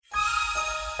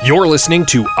You're listening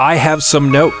to I Have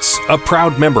Some Notes, a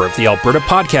proud member of the Alberta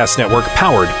Podcast Network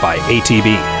powered by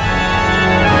ATB.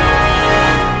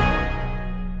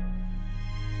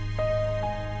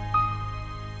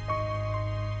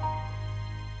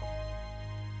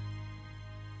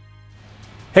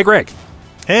 Hey, Greg.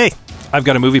 Hey. I've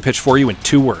got a movie pitch for you in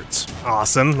 2 words.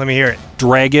 Awesome. Let me hear it.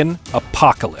 Dragon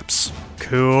Apocalypse.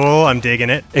 Cool. I'm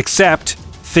digging it. Except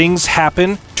things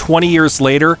happen 20 years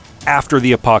later after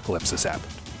the apocalypse has happened.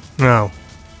 No.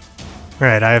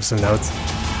 Right, I have some notes.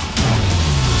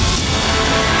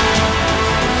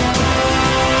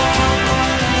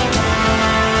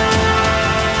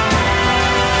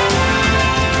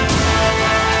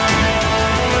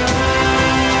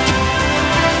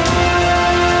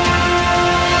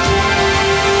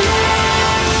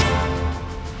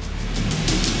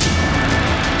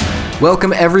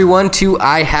 Welcome everyone to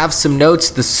I Have Some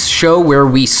Notes, the show where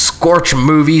we scorch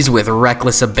movies with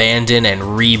reckless abandon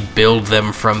and rebuild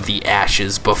them from the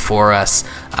ashes before us.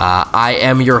 I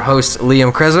am your host,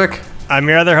 Liam Creswick. I'm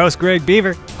your other host, Greg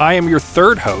Beaver. I am your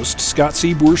third host, Scott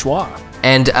C. Bourgeois.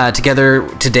 And together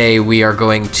today we are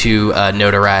going to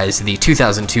notarize the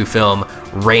 2002 film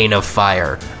Reign of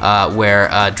Fire,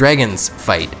 where dragons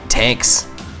fight tanks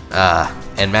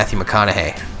and Matthew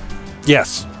McConaughey.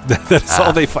 Yes, that's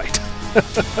all they fight.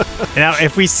 Now,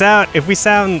 if we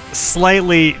sound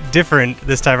slightly different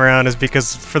this time around, is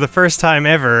because for the first time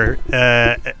ever,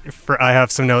 for I Have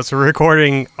Some Notes, we're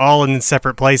recording all in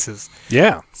separate places.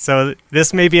 Yeah. So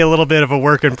this may be a little bit of a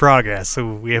work in progress.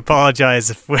 So we apologize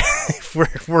if we're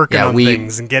working on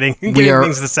things and getting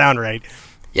things to sound right.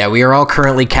 Yeah, we are all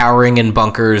currently cowering in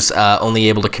bunkers, only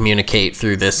able to communicate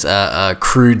through this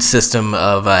crude system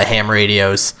of ham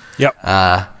radios. Yep.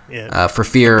 For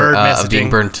fear of being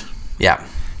burnt. Yeah.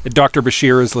 Dr.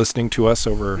 Bashir is listening to us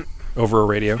over a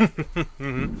radio.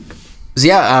 So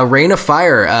yeah, Reign of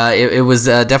Fire. It was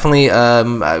definitely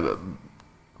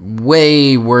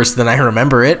way worse than I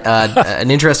remember it.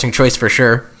 An interesting choice for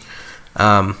sure.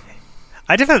 I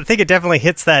definitely think it definitely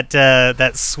hits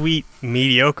that sweet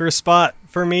mediocre spot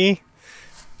for me.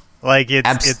 Like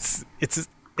it's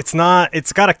not.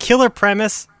 It's got a killer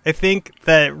premise, I think,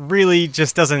 that really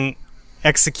just doesn't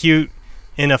execute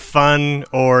in a fun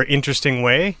or interesting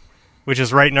way, which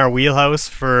is right in our wheelhouse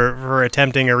for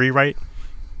attempting a rewrite.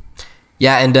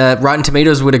 Yeah, and Rotten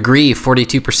Tomatoes would agree.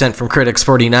 42% from critics,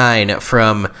 49%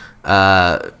 from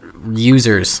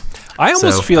users. I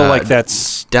almost feel like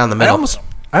that's down the middle.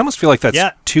 I almost feel like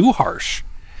that's too harsh,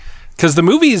 because the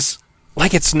movie's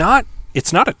like it's not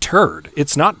a turd.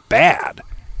 It's not bad.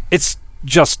 It's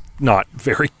just not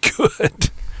very good.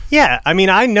 Yeah, I mean,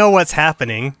 I know what's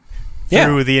happening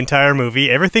through the entire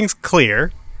movie. Everything's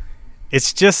clear.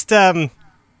 It's just a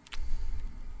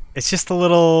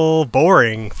little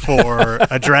boring for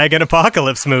a dragon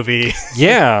apocalypse movie.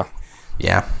 Yeah.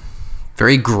 Yeah.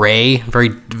 Very gray,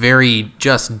 very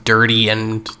just dirty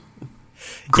and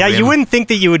grim. Yeah, you wouldn't think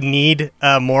that you would need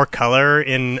more color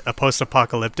in a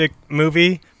post-apocalyptic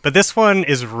movie, but this one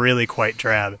is really quite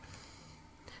drab.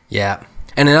 Yeah.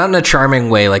 And not in a charming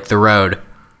way like The Road.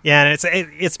 Yeah, and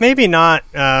it's maybe not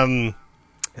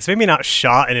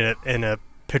shot in a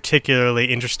particularly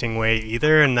interesting way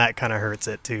either, and that kind of hurts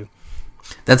it too.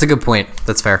 That's a good point.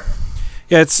 That's fair.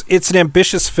 Yeah, it's an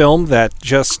ambitious film that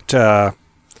just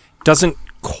doesn't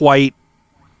quite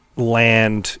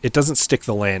land. It doesn't stick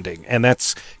the landing, and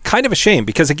that's kind of a shame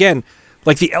because, again,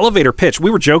 like the elevator pitch, we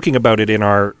were joking about it in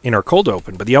our cold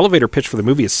open, but the elevator pitch for the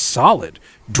movie is solid.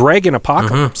 Dragon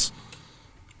Apocalypse. Mm-hmm.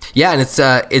 Yeah, and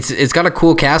it's got a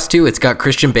cool cast too. It's got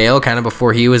Christian Bale kind of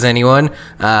before he was anyone,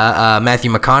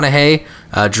 Matthew McConaughey,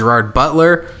 Gerard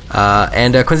Butler,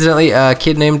 and coincidentally a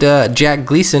kid named Jack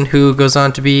Gleason who goes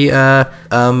on to be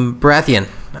Baratheon.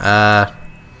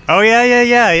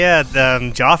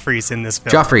 Joffrey's in this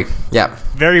film. Joffrey, yeah,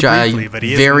 very briefly, but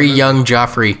he is very young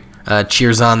Joffrey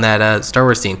cheers on that Star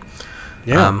Wars scene.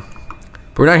 Yeah,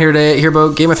 but we're not here to hear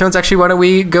about Game of Thrones. Actually, why don't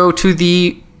we go to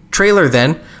the trailer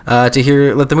then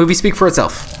to let the movie speak for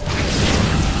itself.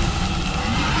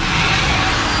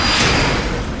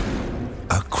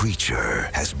 A creature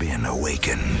has been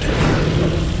awakened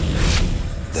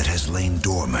that has lain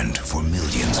dormant for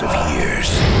millions of years.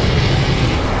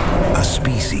 A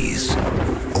species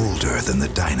older than the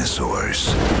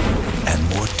dinosaurs and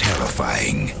more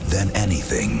terrifying than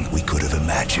anything we could have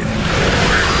imagined.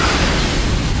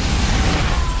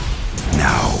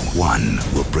 Now, one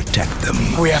will protect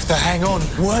them. We have to hang on,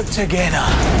 work together.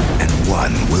 And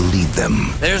one will lead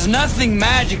them. There's nothing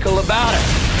magical about it.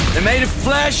 They're made of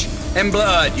flesh and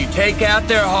blood. You take out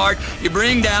their heart, you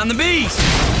bring down the beast.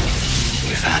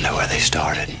 We found out where they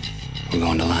started. We're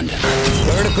going to London.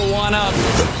 Vertical one up.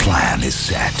 The plan is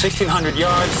set. 1,600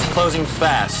 yards, closing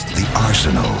fast. The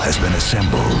arsenal has been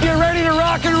assembled. Get ready to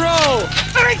rock and roll!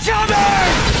 Each other!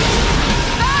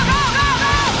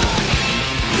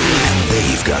 And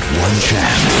they've got one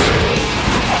chance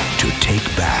to take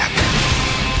back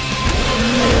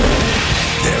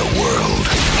their world.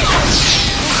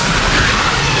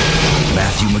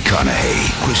 Matthew McConaughey,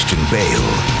 Christian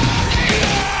Bale.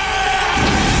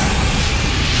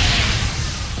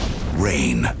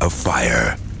 Reign of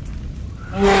Fire.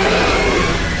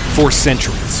 For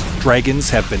centuries,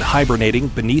 dragons have been hibernating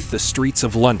beneath the streets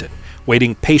of London,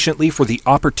 waiting patiently for the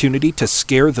opportunity to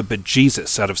scare the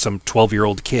bejesus out of some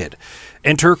 12-year-old kid.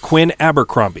 Enter Quinn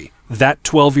Abercrombie, that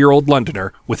 12-year-old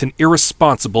Londoner with an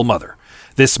irresponsible mother.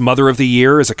 This Mother of the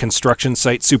Year is a construction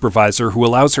site supervisor who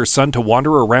allows her son to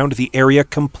wander around the area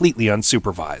completely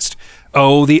unsupervised.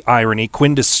 Oh, the irony.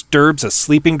 Quinn disturbs a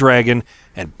sleeping dragon,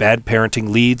 and bad parenting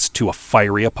leads to a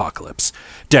fiery apocalypse.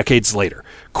 Decades later,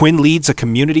 Quinn leads a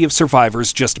community of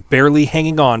survivors just barely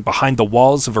hanging on behind the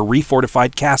walls of a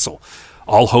refortified castle.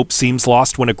 All hope seems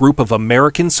lost when a group of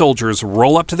American soldiers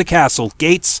roll up to the castle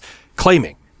gates,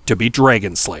 claiming to be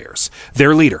dragon slayers.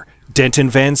 Their leader, Denton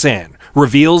Van Zandt,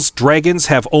 reveals dragons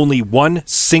have only one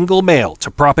single male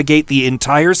to propagate the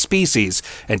entire species,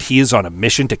 and he is on a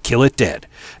mission to kill it dead.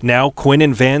 Now Quinn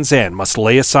and Van Zandt must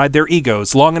lay aside their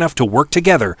egos long enough to work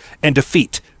together and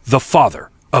defeat the father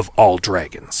of all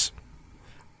dragons.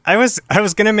 I was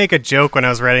going to make a joke when I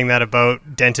was writing that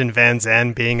about Denton Van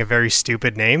Zandt being a very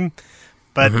stupid name,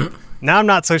 but now I'm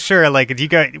not so sure. Like,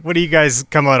 what do you guys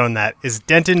come out on that? Is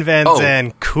Denton Van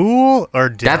Zandt cool or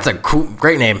dumb? That's a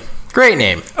great name. Great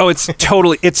name. Oh, it's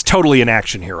totally an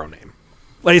action hero name.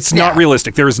 Like, it's not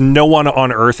realistic. There is no one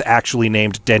on Earth actually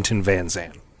named Denton Van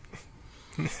Zandt.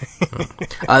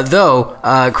 Though,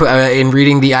 in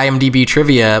reading the IMDb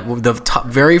trivia, the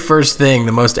very first thing,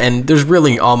 and there's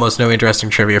really almost no interesting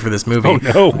trivia for this movie. Oh,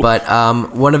 no. But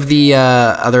one of the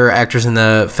other actors in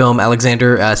the film,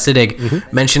 Alexander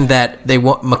Siddig, mentioned that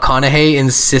McConaughey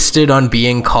insisted on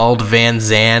being called Van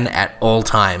Zandt at all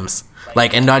times.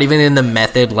 Like, and not even in the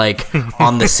method, like,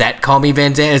 on the set, call me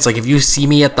Van Zandt. It's like, if you see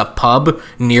me at the pub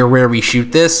near where we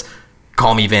shoot this,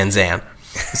 call me Van Zandt.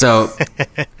 So...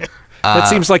 that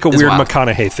seems like a weird wild.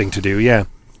 McConaughey thing to do, yeah.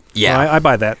 Yeah. Well, I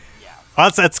buy that.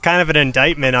 Well, that's kind of an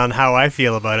indictment on how I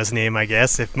feel about his name, I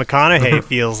guess. If McConaughey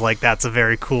feels like that's a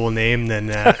very cool name, then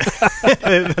then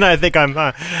I think I'm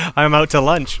out to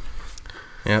lunch.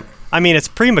 Yep. I mean, it's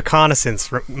pre-McConaissance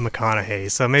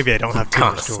McConaughey, so maybe I don't have too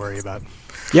much to worry about.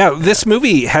 Yeah, this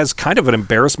movie has kind of an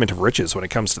embarrassment of riches when it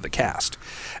comes to the cast.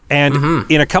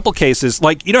 And in a couple cases,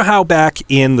 like, you know how back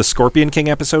in the Scorpion King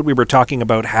episode we were talking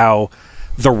about how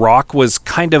The Rock was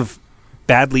kind of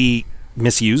badly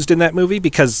misused in that movie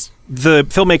because the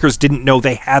filmmakers didn't know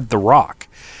they had The Rock.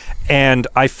 And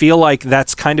I feel like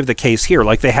that's kind of the case here.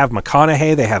 Like, they have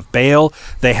McConaughey, they have Bale,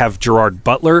 they have Gerard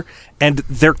Butler, and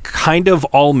they're kind of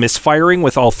all misfiring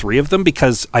with all three of them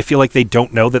because I feel like they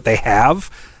don't know that they have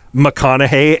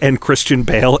McConaughey and Christian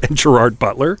Bale and Gerard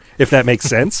Butler, if that makes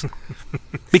sense.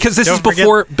 Because this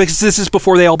is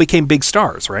before they all became big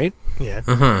stars, right? Yeah.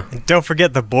 And don't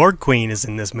forget the Borg Queen is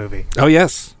in this movie. Oh,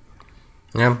 yes.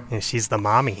 Yeah. And she's the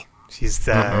mommy. She's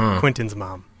Quentin's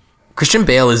mom. Christian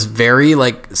Bale is very,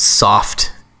 like,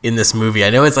 soft in this movie. I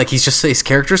know it's like his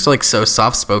character's like so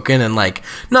soft spoken and like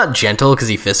not gentle because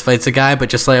he fist fights a guy, but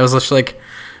just like I was just like,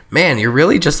 man, you're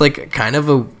really just like kind of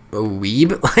a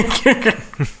weeb. Like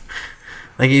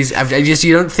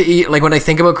you don't like when I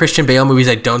think about Christian Bale movies,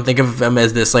 I don't think of him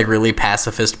as this like really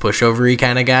pacifist pushover-y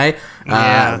kind of guy.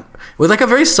 Yeah. With like a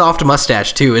very soft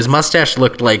mustache too. His mustache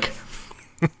looked like,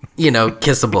 you know,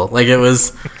 kissable. Like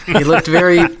he looked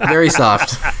very, very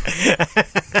soft.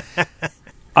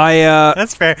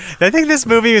 That's fair. I think this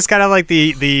movie is kind of like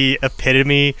the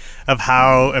epitome of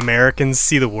how Americans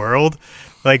see the world.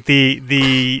 Like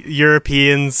the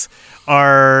Europeans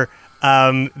are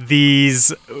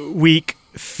these weak,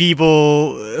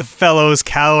 feeble fellows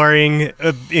cowering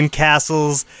in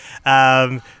castles.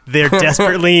 They're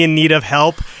desperately in need of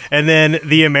help. And then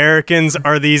the Americans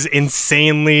are these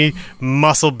insanely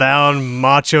muscle-bound,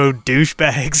 macho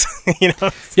douchebags. You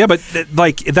know? Yeah, but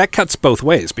like that cuts both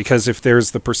ways because if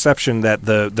there's the perception that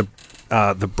the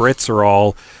Brits are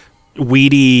all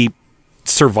weedy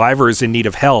survivors in need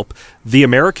of help, the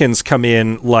Americans come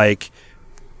in like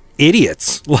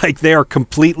idiots. Like they are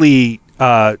completely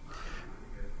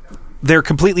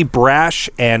brash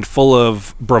and full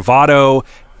of bravado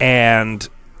and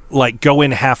like go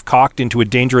in half cocked into a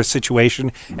dangerous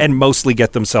situation and mostly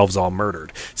get themselves all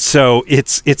murdered. So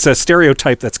it's a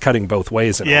stereotype that's cutting both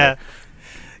ways.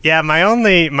 Yeah, my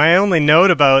only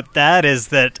note about that is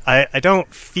that I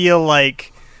don't feel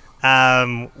like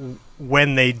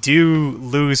when they do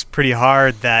lose pretty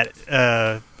hard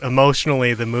that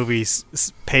emotionally the movie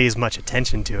pays much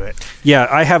attention to it. Yeah,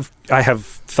 I have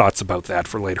thoughts about that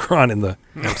for later on in the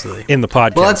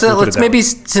podcast. Well, let's maybe,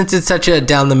 since it's such a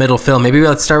down the middle film, maybe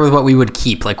let's start with what we would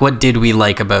keep. Like, what did we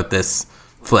like about this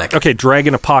flick? Okay,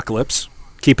 Dragon Apocalypse.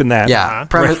 Keeping that. Yeah,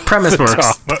 premise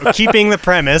works. Well, keeping the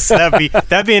premise, that'd be,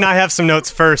 and I have some notes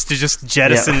first to just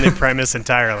jettison the premise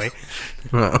entirely.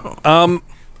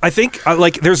 I think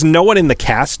there's no one in the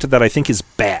cast that I think is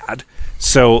bad.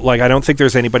 So I don't think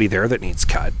there's anybody there that needs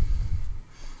cut.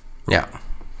 Yeah.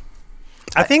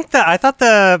 I thought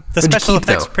the special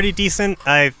effects were pretty decent.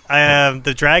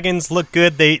 The dragons look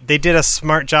good. They did a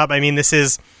smart job. I mean, this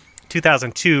is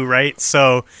 2002, right?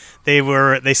 So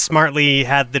they smartly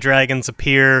had the dragons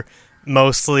appear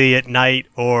mostly at night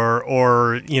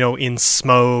or in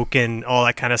smoke and all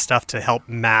that kind of stuff to help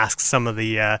mask some of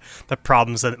the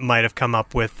problems that might have come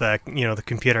up with the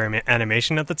computer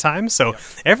animation at the time. So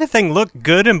everything looked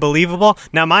good and believable.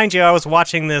 Now, mind you, I was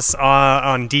watching this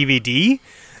on DVD.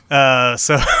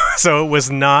 So it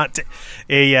was not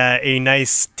a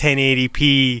nice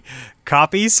 1080p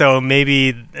copy. So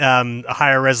maybe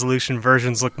higher resolution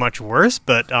versions look much worse,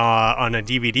 but on a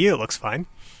DVD it looks fine.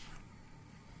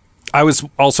 I was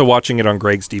also watching it on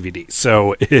Greg's DVD,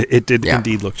 so it did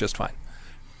indeed look just fine.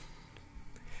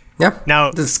 Yeah.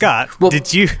 Now, Scott,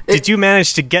 did you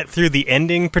manage to get through the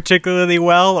ending particularly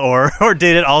well, or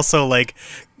did it also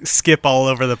skip all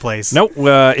over the place? Nope.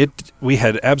 We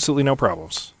had absolutely no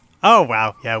problems. Oh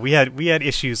wow, yeah, we had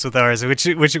issues with ours, which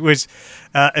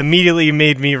immediately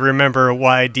made me remember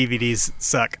why DVDs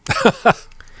suck.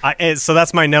 So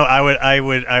that's my note. I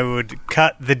would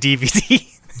cut the DVD.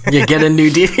 You get a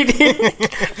new DVD.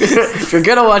 If you're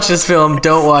gonna watch this film,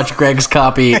 don't watch Greg's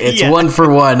copy. It's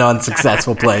 1-for-1 on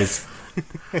successful plays.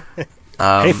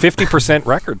 Hey, 50%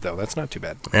 record though. That's not too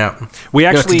bad. Yeah, we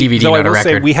actually, DVD, though I will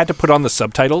say, we had to put on the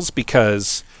subtitles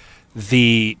because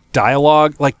the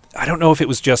dialogue, I don't know if it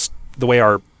was just the way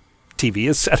our TV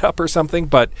is set up or something,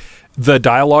 but the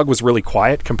dialogue was really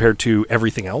quiet compared to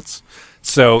everything else.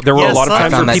 So there were a lot of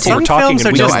times where people were talking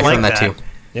and we just found that too.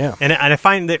 Yeah, and I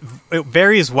find that it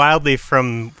varies wildly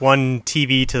from one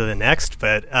TV to the next,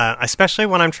 but especially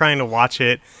when I'm trying to watch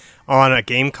it on a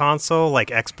game console like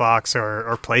Xbox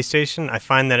or PlayStation, I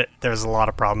find that there's a lot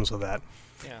of problems with that.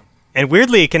 Yeah. And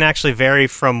weirdly, it can actually vary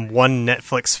from one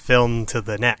Netflix film to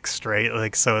the next,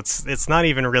 right? So it's not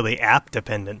even really app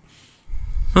dependent.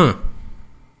 So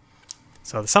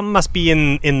something must be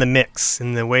in the mix,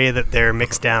 in the way that they're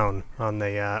mixed down on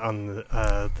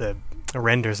the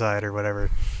render side or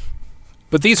whatever.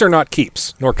 But these are not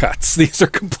keeps nor cuts. These are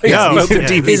complaints about the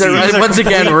DVD. These are, once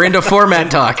again, we're into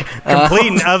format talk.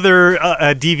 Complete and other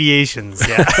deviations.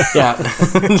 Yeah. Yeah.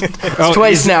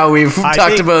 Twice now we've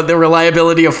talked about the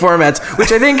reliability of formats,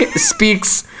 which I think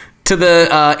speaks to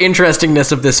the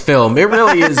interestingness of this film. It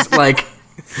really is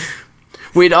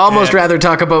we'd almost rather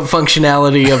talk about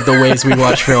functionality of the ways we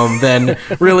watch film than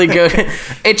really go.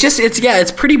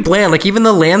 It's pretty bland. Even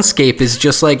the landscape is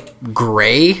just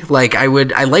gray.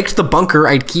 I liked the bunker.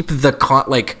 I'd keep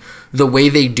the way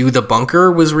they do the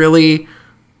bunker was really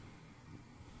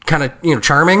kind of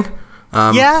charming.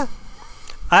 Yeah,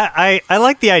 I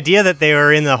like the idea that they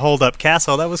were in the hold up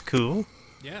castle. That was cool.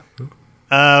 Yeah.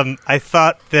 I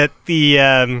thought that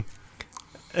the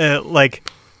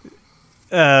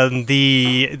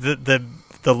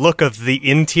look of the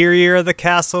interior of the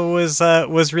castle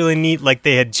was really neat.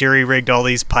 They had jerry rigged all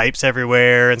these pipes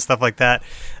everywhere and stuff like that.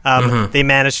 They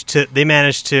managed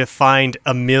to find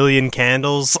 1 million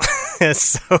candles,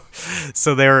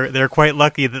 so they're quite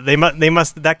lucky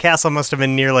that that castle must have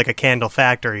been near a candle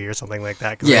factory or something like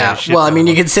that. Yeah, well, I mean,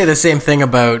 you could say the same thing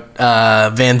about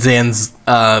Van Zandt's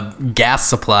gas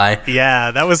supply.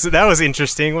 Yeah, that was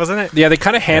interesting, wasn't it? Yeah, they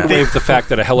kind of hand-waved the fact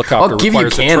that a helicopter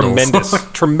requires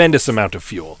a tremendous amount of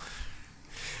fuel.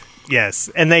 Yes,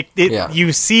 and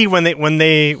you see when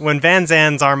Van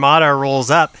Zandt's armada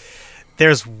rolls up,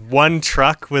 there's one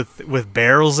truck with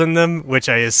barrels in them, which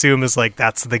I assume is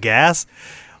that's the gas.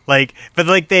 But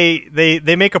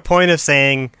they make a point of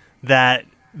saying that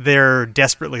they're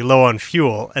desperately low on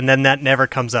fuel, and then that never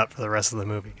comes up for the rest of the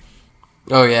movie.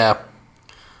 Oh yeah.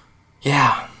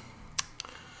 Yeah.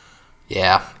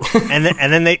 and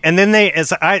then they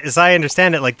as I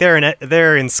understand it,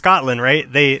 they're in Scotland,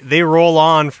 right? They roll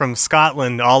on from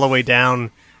Scotland all the way down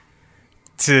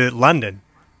to London,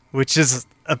 which is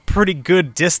a pretty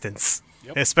good distance,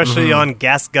 especially on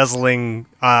gas guzzling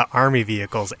army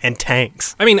vehicles and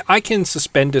tanks. I mean, I can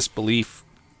suspend disbelief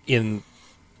in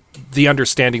the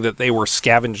understanding that they were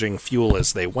scavenging fuel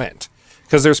as they went.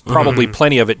 Because there's probably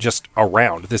plenty of it just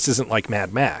around. This isn't like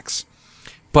Mad Max.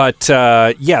 But,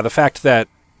 the fact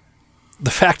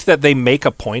that they make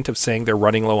a point of saying they're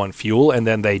running low on fuel and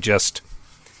then they just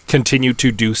continue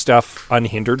to do stuff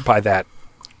unhindered by that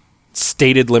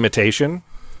stated limitation,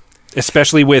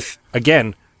 especially with,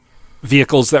 again,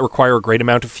 vehicles that require a great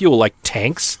amount of fuel, like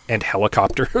tanks and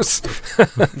helicopters.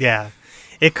 Yeah.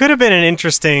 It could have been an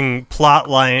interesting plot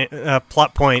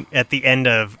point at the end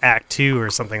of Act 2 or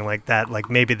something like that.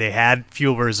 Like maybe they had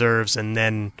fuel reserves and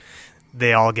then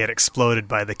they all get exploded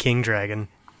by the King Dragon.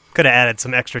 Could have added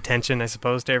some extra tension, I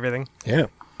suppose, to everything. Yeah.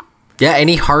 Yeah,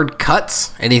 any hard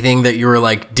cuts? Anything that you were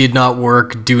like, did not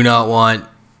work, do not want?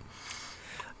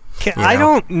 I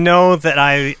don't know that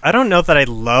I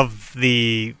love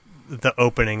the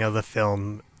opening of the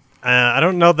film. I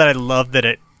don't know that I love that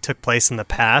it took place in the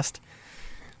past.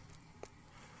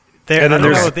 And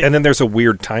then there's a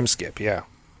weird time skip, yeah.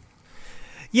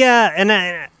 Yeah,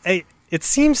 and it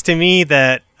seems to me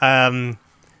that I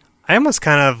almost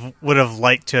kind of would have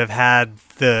liked to have had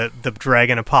the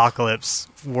Dragon Apocalypse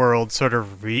world sort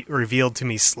of revealed to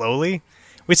me slowly.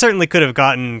 We certainly could have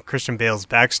gotten Christian Bale's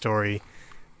backstory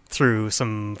through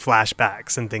some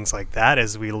flashbacks and things like that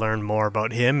as we learn more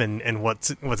about him and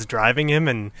what's driving him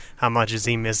and how much as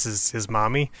he misses his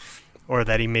mommy, or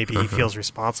that he feels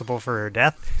responsible for her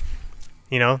death.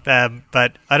 You know,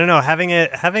 but I don't know, having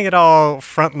it all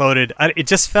front loaded, it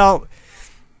felt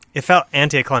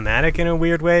anticlimactic in a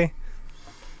weird way.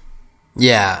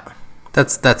 Yeah,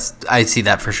 that's I see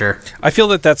that for sure. I feel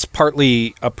that that's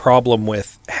partly a problem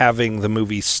with having the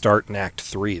movie start in Act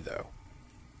 3, though.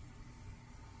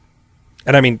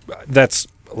 And I mean, that's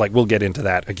like, we'll get into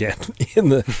that again in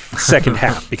the second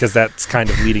half, because that's kind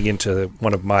of leading into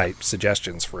one of my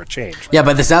suggestions for a change. Yeah,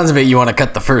 but the sounds of it, you want to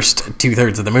cut the first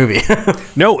 2/3 of the movie.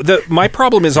 No, my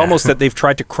problem is almost that they've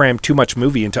tried to cram too much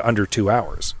movie into under 2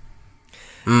 hours.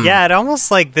 Yeah, it almost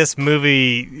like this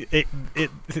movie.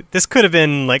 This could have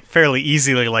been like fairly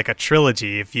easily like a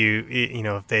trilogy if you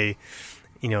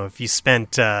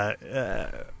spent.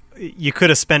 You could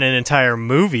have spent an entire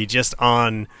movie just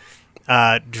on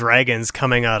dragons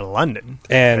coming out of London,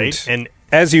 and right? And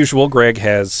as usual, Greg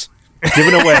has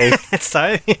given away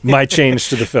my change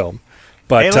to the film.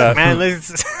 But hey, look, man,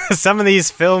 some of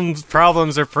these films'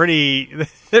 problems are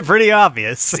they're pretty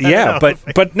obvious. Yeah, but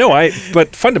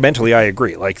fundamentally, I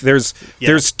agree. Like, there's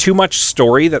too much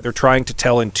story that they're trying to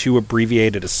tell in too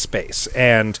abbreviated a space,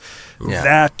 and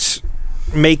that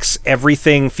makes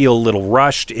everything feel a little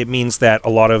rushed. It means that a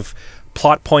lot of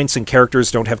plot points and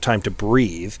characters don't have time to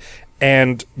breathe,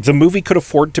 and the movie could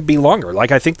afford to be longer.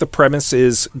 Like, I think the premise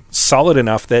is solid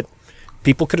enough that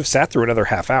people could have sat through another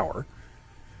half hour.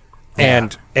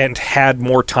 And had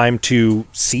more time to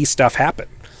see stuff happen.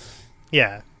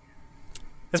 Yeah.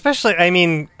 Especially, I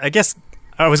mean, I guess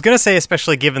I was going to say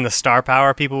especially given the star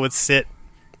power, people would sit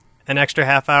an extra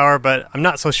half hour, but I'm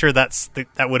not so sure that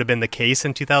would have been the case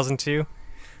in 2002.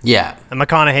 Yeah. And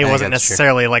McConaughey wasn't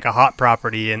necessarily like a hot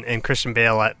property, and Christian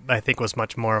Bale, I think, was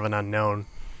much more of an unknown.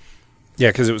 Yeah,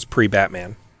 because it was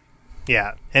pre-Batman.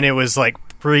 Yeah, and it was like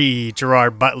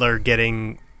pre-Gerard Butler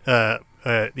getting...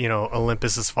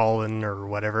 Olympus Has Fallen or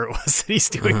whatever it was that he's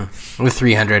doing with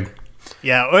 300.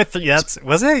 Yeah,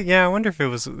 was it? Yeah, I wonder if it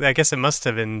was. I guess it must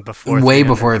have been before. Way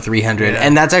before 300,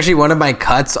 and that's actually one of my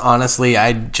cuts. Honestly,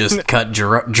 I just cut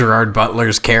Gerard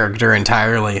Butler's character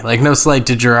entirely. Like, no slight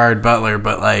to Gerard Butler,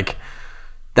 but like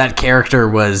that character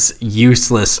was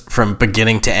useless from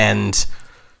beginning to end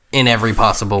in every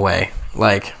possible way.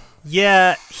 Like,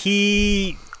 yeah,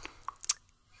 I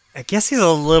guess he's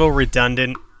a little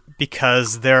redundant,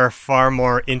 because there are far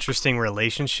more interesting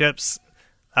relationships,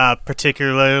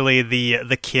 particularly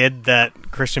the kid that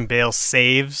Christian Bale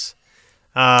saves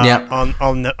on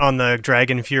the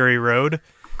Dragon Fury Road,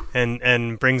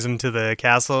 and brings him to the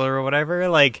castle or whatever.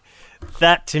 Like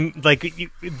that,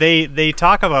 they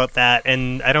talk about that,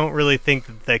 and I don't really think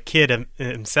that the kid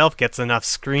himself gets enough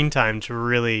screen time to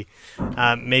really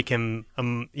make him a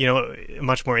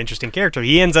much more interesting character.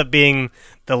 He ends up being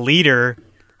the leader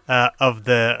of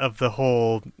the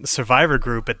whole survivor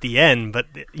group at the end, but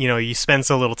you spend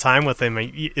so little time with him,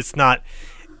 it's not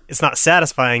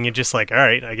satisfying. You're just like, all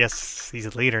right, I guess he's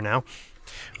a leader now.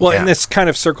 Well, and this kind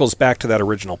of circles back to that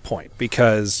original point,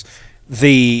 because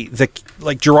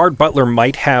like Gerard Butler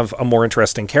might have a more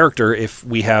interesting character if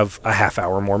we have a half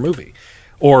hour more movie,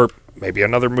 or maybe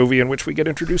another movie in which we get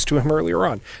introduced to him earlier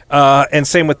on. And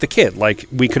same with the kid. Like,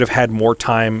 we could have had more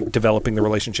time developing the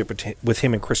relationship with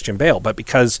him and Christian Bale. But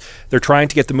because they're trying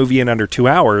to get the movie in under 2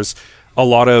 hours, a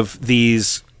lot of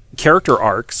these character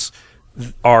arcs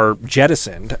are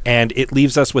jettisoned, and it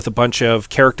leaves us with a bunch of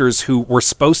characters who we're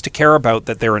supposed to care about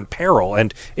that they're in peril,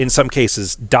 and in some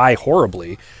cases die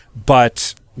horribly,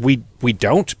 but we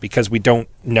don't, because we don't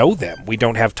know them. We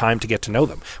don't have time to get to know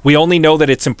them. We only know that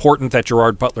it's important that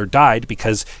Gerard Butler died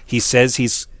because he says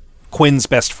he's Quinn's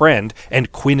best friend,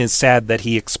 and Quinn is sad that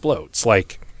he explodes.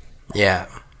 Yeah.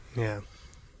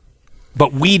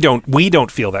 But we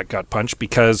don't feel that gut punch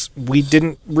because we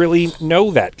didn't really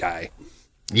know that guy.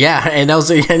 Yeah, and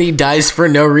he dies for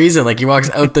no reason. Like, he walks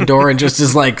out the door and just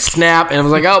is like, snap, and I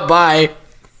was like, oh, bye.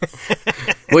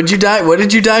 What did you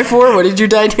die for? What did you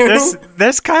die to?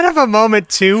 There's kind of a moment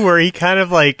too where he kind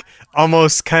of like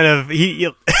almost kind of he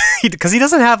because he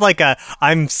doesn't have like a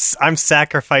I'm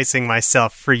sacrificing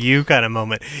myself for you kind of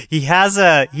moment. He has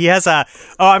a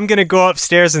oh, I'm gonna go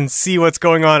upstairs and see what's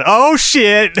going on. Oh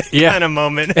shit, kind of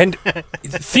moment. And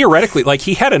theoretically, like,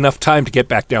 he had enough time to get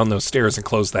back down those stairs and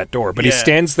close that door, but he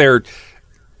stands there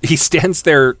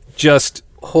just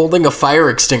holding a fire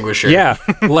extinguisher. Yeah,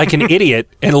 like an idiot,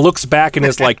 and looks back and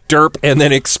is like, derp, and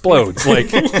then explodes.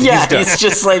 Like, yeah, it's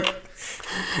just like,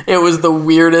 it was the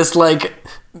weirdest, like,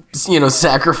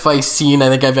 sacrifice scene I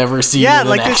think I've ever seen. Yeah, in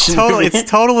like an action movie. It's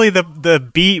totally the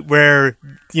beat where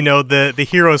the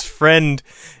hero's friend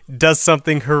does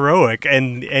something heroic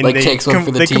and like they takes one for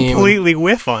the they team. completely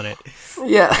whiff on it.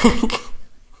 Yeah.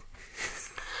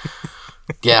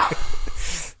 Yeah.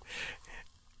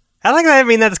 I like that. I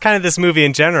mean, that's kind of this movie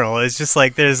in general. It's just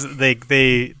like they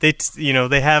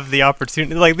have the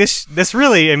opportunity. Like this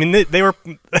really. I mean, they were.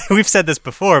 We've said this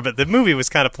before, but the movie was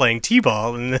kind of playing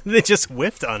t-ball, and they just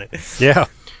whiffed on it. Yeah,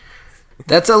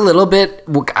 that's a little bit.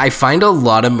 I find a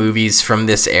lot of movies from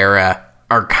this era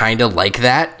are kind of like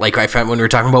that. Like, I find when we were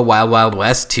talking about Wild Wild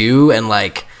West too, and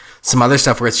like some other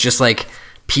stuff where it's just like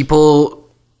people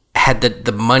had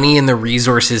the money and the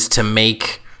resources to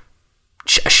make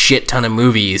a shit ton of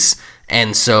movies,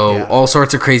 and so all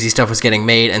sorts of crazy stuff was getting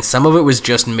made, and some of it was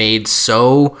just made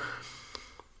so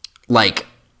like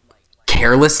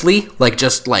carelessly, like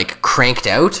just like cranked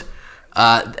out,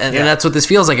 and that's what this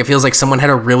feels like. It feels like someone had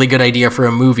a really good idea for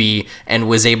a movie and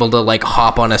was able to like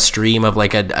hop on a stream of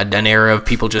like an era of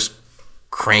people just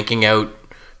cranking out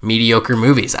mediocre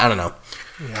movies. I don't know.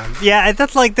 Yeah,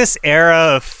 that's like this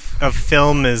era of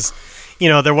film is,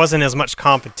 there wasn't as much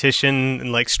competition,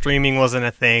 and like streaming wasn't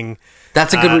a thing.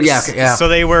 That's a good yeah. So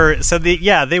they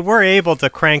were able to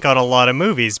crank out a lot of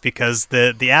movies because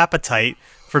the appetite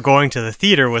for going to the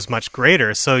theater was much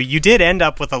greater. So you did end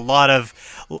up with a lot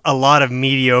of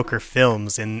mediocre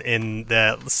films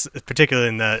particularly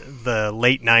in the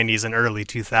late 90s and early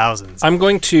 2000s. I'm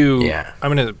going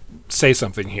to say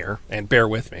something here, and bear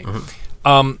with me.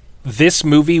 Mm-hmm. This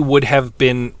movie would have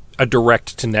been a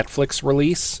direct to Netflix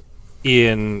release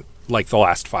in like the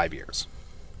last 5 years.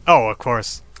 Oh, of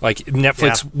course. Like,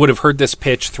 Netflix would have heard this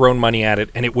pitch, thrown money at it,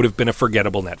 and it would have been a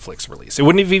forgettable Netflix release. It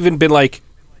wouldn't have even been like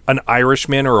an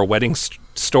Irishman or a wedding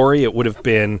story. It would have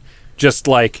been just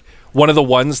like one of the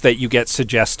ones that you get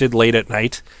suggested late at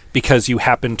night because you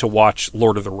happen to watch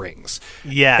Lord of the Rings.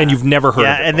 Yeah. And you've never heard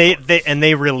of it and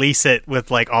they release it with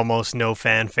like almost no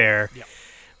fanfare. Yeah.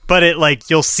 But it, like,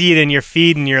 you'll see it in your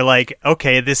feed and you're like,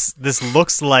 okay, this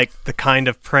looks like the kind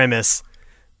of premise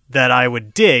that I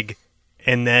would dig.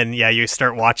 And then, you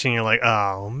start watching, you're like,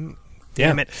 oh,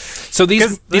 damn it. So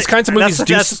these kinds of movies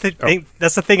that's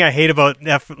the thing I hate about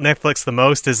Netflix the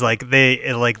most is like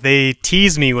they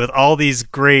tease me with all these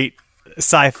great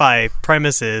sci-fi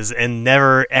premises and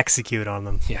never execute on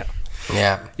them.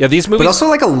 Yeah, these movies. But also,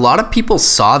 like, a lot of people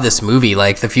saw this movie.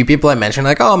 Like, the few people I mentioned,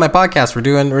 like, oh, my podcast, we're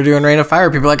doing Reign of Fire.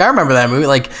 People are like, I remember that movie.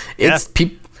 Like,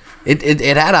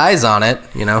 it had eyes on it,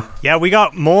 Yeah, we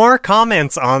got more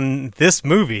comments on this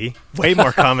movie, way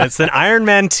more comments than Iron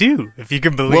Man 2, if you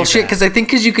can believe. Well, shit,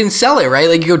 because you can sell it, right?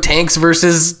 Like, you go tanks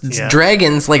versus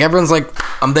dragons. Like, everyone's like,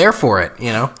 I'm there for it,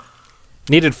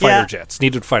 Needed fighter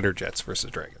jets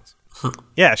versus dragons.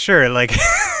 Yeah, sure. Like,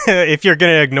 if you're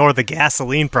going to ignore the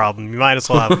gasoline problem, you might as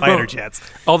well have fighter jets.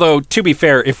 Although, to be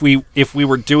fair, if we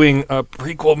were doing a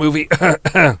prequel movie,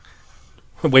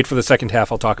 wait for the second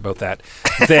half, I'll talk about that.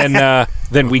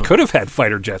 Then we could have had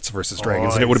fighter jets versus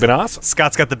dragons, and it would have been awesome.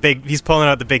 Scott's got he's pulling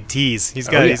out the big tease. He's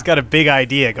got a big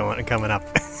idea coming up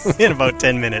in about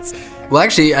 10 minutes. Well,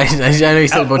 actually, I know you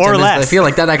said about 10 minutes, but I feel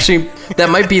like that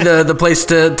might be the place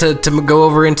to go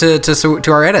over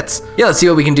to our edits. Yeah, let's see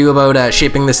what we can do about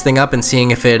shaping this thing up and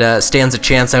seeing if it stands a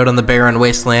chance out on the barren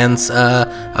wastelands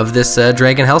of this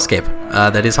dragon hellscape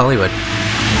that is Hollywood.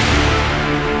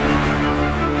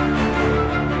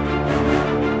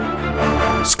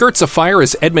 Skirts of Fire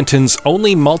is Edmonton's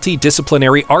only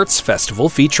multidisciplinary arts festival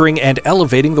featuring and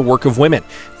elevating the work of women.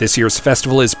 This year's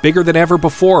festival is bigger than ever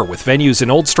before, with venues in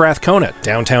Old Strathcona,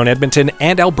 downtown Edmonton,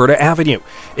 and Alberta Avenue.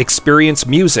 Experience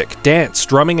music, dance,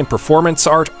 drumming, and performance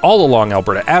art all along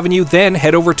Alberta Avenue, then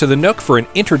head over to the Nook for an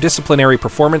interdisciplinary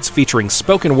performance featuring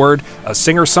spoken word, a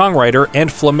singer-songwriter,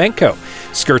 and flamenco.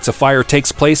 Skirts of Fire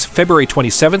takes place February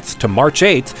 27th to March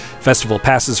 8th. Festival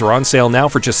passes are on sale now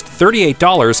for just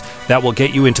 $38. That will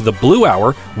get you into the Blue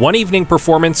Hour, one evening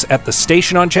performance at the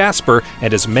station on Jasper,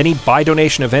 and as many buy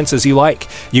donation events as you like.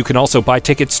 You can also buy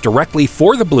tickets directly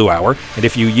for the Blue Hour, and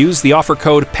if you use the offer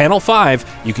code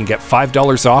PANEL5, you can get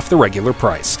 $5 off the regular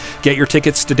price. Get your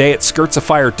tickets today at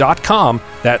skirtsoffire.com.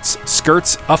 That's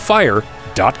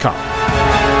skirtsoffire.com.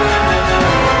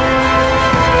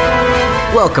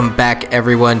 Welcome back,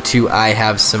 everyone, to I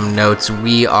Have Some Notes.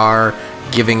 We are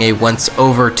giving a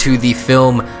once-over to the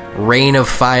film Reign of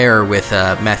Fire with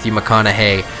Matthew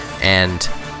McConaughey and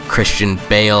Christian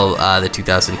Bale, the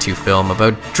 2002 film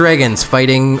about dragons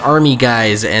fighting army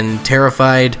guys and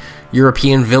terrified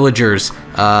European villagers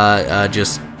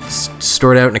just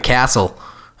stored out in a castle,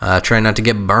 trying not to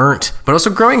get burnt, but also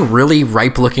growing really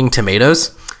ripe-looking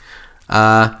tomatoes.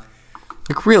 Like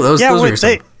real, those are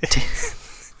some...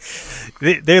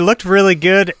 They looked really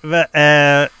good,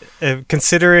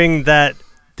 considering that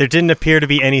there didn't appear to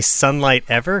be any sunlight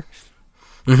ever.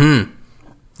 Mm-hmm.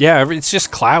 Yeah, it's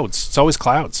just clouds. It's always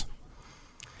clouds.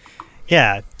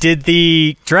 Yeah. Did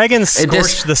the dragon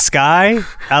scorch the sky,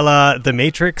 a la The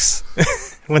Matrix,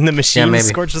 when the machine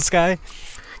scorched the sky?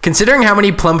 Considering how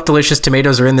many plump, delicious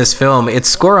tomatoes are in this film, its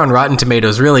score on Rotten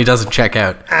Tomatoes really doesn't check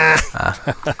out. I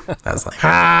was like...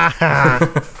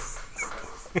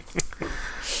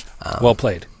 Well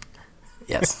played.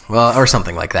 Yes, well, or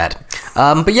something like that.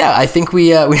 But yeah, I think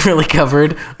we really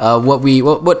covered what we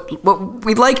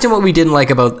liked and what we didn't like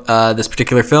about this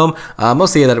particular film.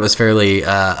 Mostly that it was fairly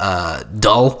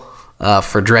dull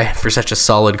for such a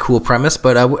solid, cool premise.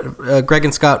 But Greg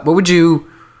and Scott, what would you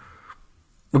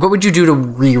do to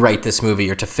rewrite this movie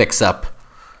or to fix up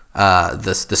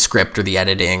the script or the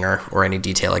editing or any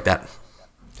detail like that?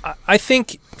 I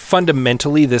think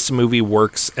fundamentally this movie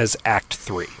works as Act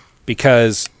 3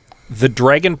 because the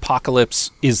dragon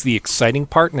apocalypse is the exciting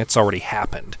part and it's already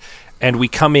happened. And we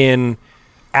come in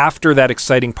after that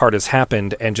exciting part has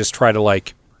happened and just try to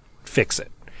fix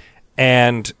it.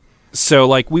 And so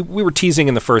we were teasing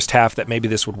in the first half that maybe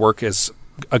this would work as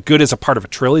a part of a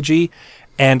trilogy.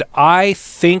 And I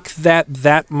think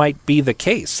that might be the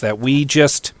case, that we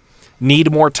just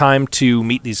need more time to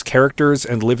meet these characters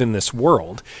and live in this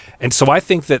world. And so I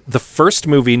think that the first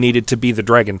movie needed to be the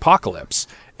Dragon Apocalypse,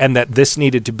 and that this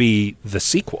needed to be the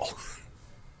sequel.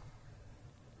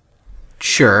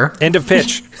 Sure. End of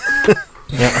pitch.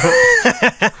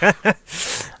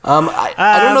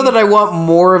 I don't know that I want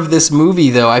more of this movie,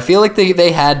 though. I feel like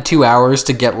they had 2 hours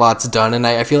to get lots done, and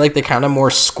I feel like they kind of more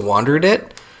squandered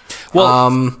it.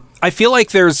 Well, I feel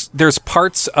like there's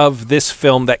parts of this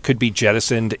film that could be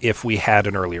jettisoned if we had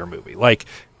an earlier movie, like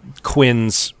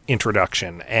Quinn's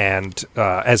introduction and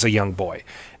as a young boy.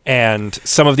 And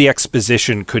some of the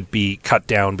exposition could be cut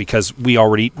down because we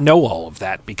already know all of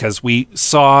that because we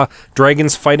saw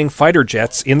dragons fighting fighter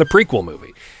jets in the prequel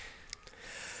movie.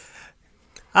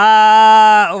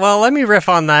 Well, let me riff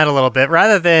on that a little bit.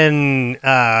 Rather than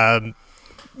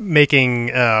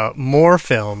making more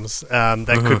films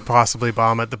that could possibly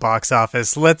bomb at the box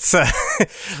office, let's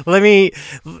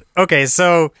okay,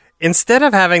 so instead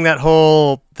of having that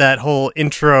whole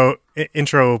intro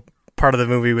part of the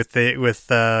movie with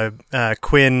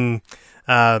Quinn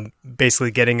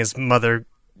basically getting his mother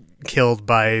killed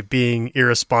by being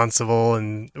irresponsible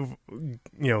and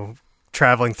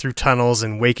traveling through tunnels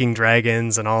and waking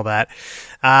dragons and all that,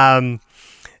 I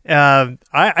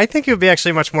think it would be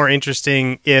actually much more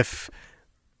interesting if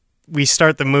we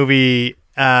start the movie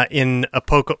in a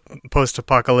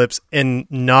post-apocalypse and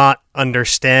not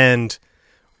understand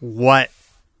what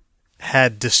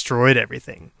had destroyed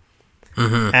everything.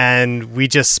 Mm-hmm. And we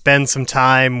just spend some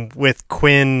time with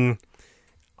Quinn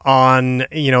on,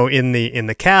 in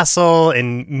the castle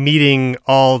and meeting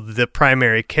all the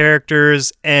primary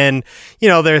characters. And,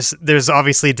 there's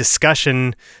obviously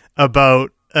discussion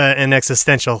about an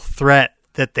existential threat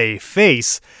that they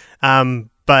face.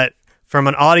 But from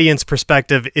an audience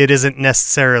perspective, it isn't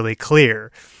necessarily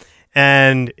clear.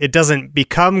 And it doesn't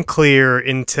become clear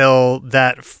until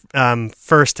that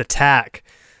first attack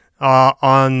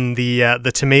on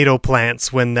the tomato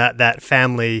plants when that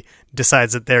family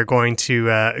decides that they're going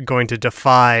to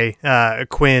defy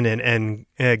Quinn and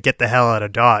get the hell out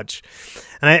of Dodge.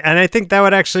 And I think that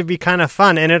would actually be kind of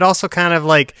fun, and it also kind of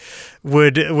like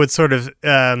would sort of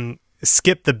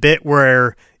skip the bit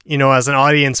where, you know, as an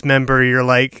audience member, you're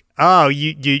like, oh,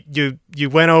 you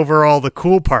went over all the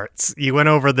cool parts, you went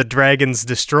over the dragons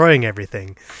destroying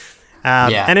everything.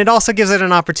 And it also gives it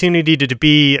an opportunity to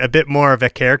be a bit more of a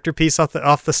character piece off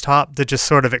the top, to just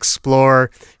sort of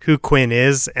explore who Quinn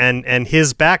is and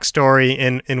his backstory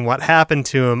and what happened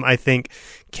to him. I think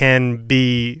can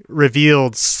be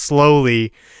revealed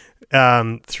slowly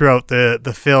throughout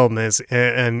the film,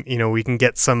 and you know, we can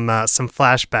get some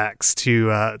flashbacks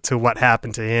to what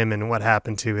happened to him and what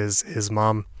happened to his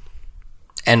mom.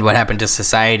 And what happened to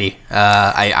society.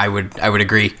 I would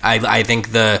agree. I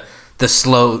think the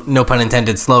slow, no pun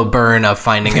intended, slow burn of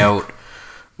finding out,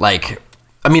 like,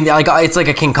 I mean, like, it's like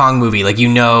a King Kong movie. Like, you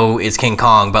know, it's King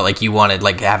Kong, but like you want to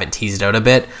like have it teased out a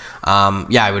bit.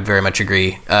 Yeah, I would very much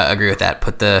agree with that.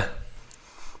 Put the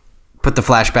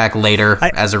flashback later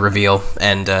as a reveal,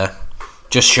 and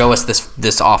just show us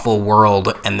this awful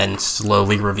world, and then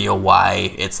slowly reveal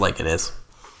why it's like it is.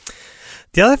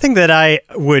 The other thing that I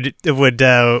would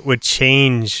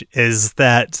change is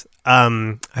that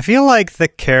I feel like the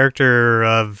character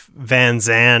of Van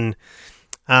Zandt,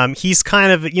 he's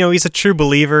kind of, you know, he's a true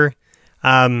believer.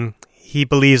 He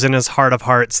believes in his heart of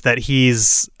hearts that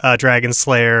he's a dragon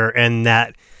slayer and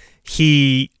that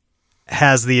he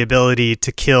has the ability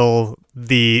to kill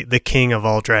the king of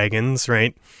all dragons,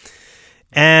 right?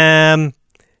 And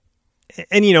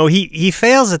you know, he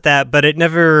fails at that, but it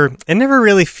never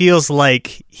really feels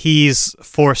like he's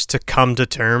forced to come to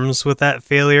terms with that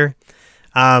failure.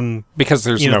 Because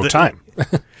there's no time.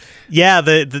 Yeah,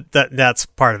 that's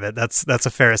part of it. That's a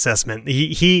fair assessment.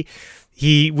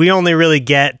 We only really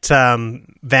get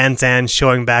Van Zandt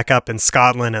showing back up in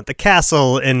Scotland at the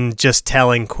castle and just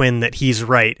telling Quinn that he's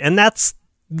right, and that's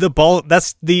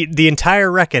the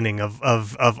entire reckoning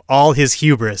of all his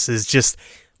hubris is just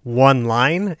one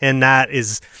line, and that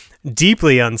is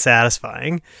deeply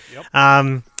unsatisfying. Yep.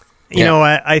 You know,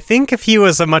 I think if he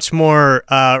was a much more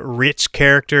rich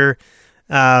character,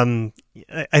 I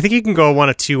think you can go one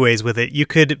of two ways with it. You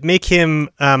could make him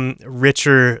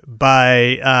richer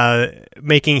by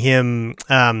making him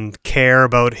care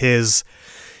about his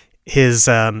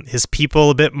people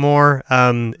a bit more.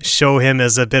 Show him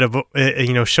as a bit of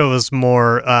show his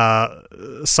more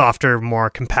softer, more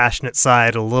compassionate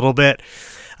side a little bit.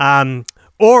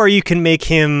 Or you can make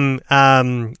him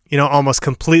almost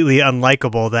completely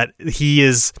unlikable, that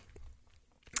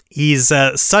he's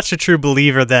such a true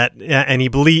believer that he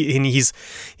believes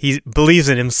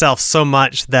in himself so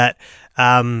much that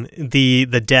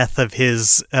the death of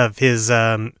his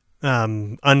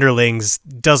underlings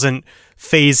doesn't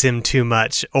faze him too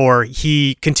much, or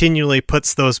he continually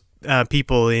puts those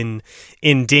people in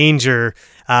danger,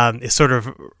 sort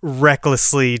of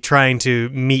recklessly trying to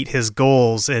meet his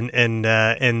goals, and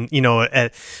you know,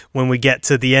 when we get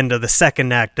to the end of the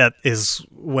second act, that is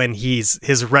when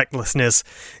his recklessness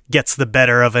gets the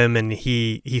better of him, and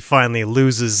he finally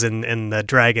loses, and the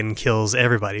dragon kills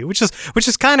everybody, which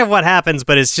is kind of what happens,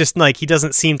 but it's just like he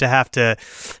doesn't seem to have to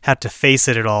face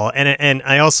it at all, and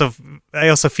I also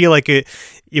feel like it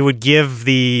would give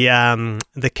the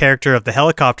character of the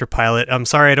helicopter pilot, I'm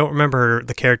sorry, I don't remember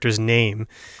the character's name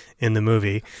in the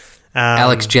movie.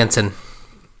 Alex Jensen.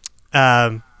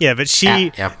 Yeah, but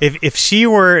if she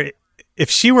were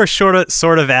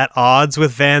sort of at odds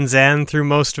with Van Zandt through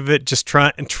most of it, just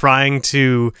trying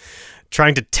to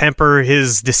temper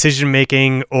his decision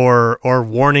making, or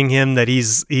warning him that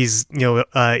he's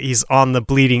on the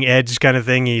bleeding edge kind of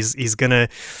thing. He's gonna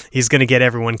get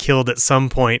everyone killed at some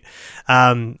point.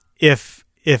 If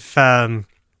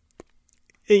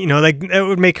like that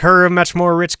would make her a much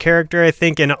more rich character, I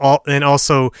think, and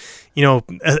also,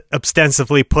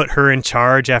 ostensibly put her in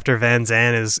charge after Van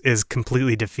Zandt is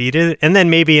completely defeated, and then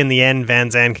maybe in the end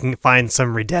Van Zandt can find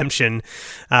some redemption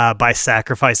by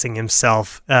sacrificing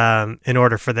himself in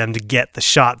order for them to get the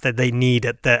shot that they need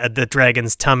at the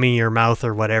dragon's tummy or mouth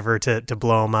or whatever to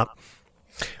blow him up.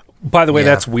 By the way,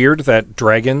 that's weird that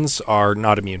dragons are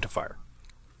not immune to fire.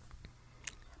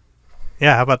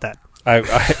 Yeah, how about that? I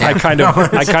kind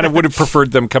of would have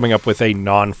preferred them coming up with a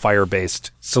non-fire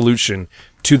based solution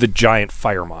to the giant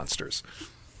fire monsters,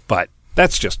 but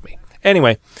that's just me.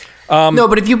 Anyway, no,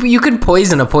 but if you can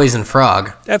poison a poison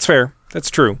frog, that's fair. That's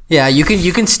true. Yeah, you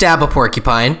can stab a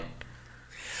porcupine.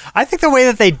 I think the way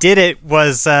that they did it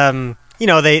was,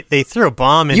 they threw a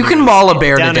bomb. You can maul a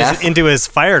bear to death into his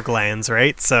fire glands,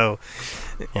 right? So.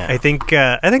 Yeah. I think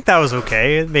that was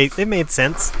okay. It made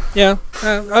sense. Yeah.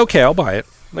 Okay, I'll buy it.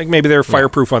 Like maybe they're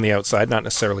fireproof on the outside, not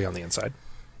necessarily on the inside.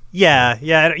 Yeah.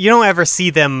 You don't ever see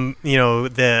them,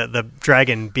 the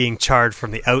dragon being charred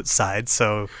from the outside.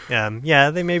 So,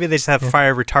 they just have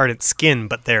fire retardant skin,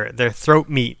 but their throat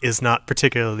meat is not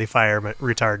particularly fire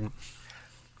retardant.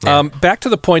 Yeah. Back to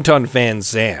the point on Van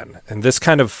Zandt, and this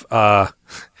kind of,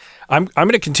 I'm going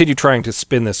to continue trying to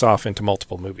spin this off into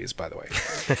multiple movies, by the way,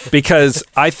 because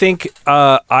I think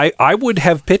I would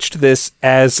have pitched this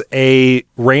as a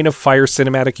Reign of Fire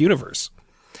cinematic universe.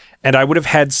 And I would have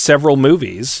had several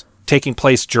movies taking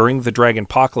place during the Dragon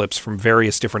Apocalypse from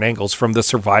various different angles, from the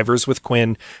survivors with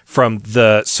Quinn, from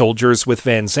the soldiers with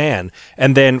Van Zandt.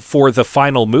 And then for the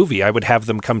final movie, I would have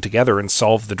them come together and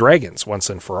solve the dragons once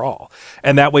and for all.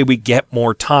 And that way we get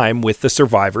more time with the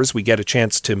survivors. We get a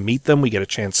chance to meet them. We get a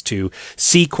chance to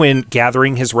see Quinn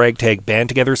gathering his ragtag band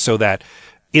together so that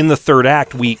in the third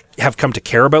act, we have come to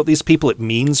care about these people. It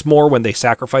means more when they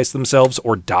sacrifice themselves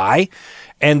or die.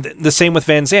 And the same with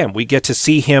Van Zandt. We get to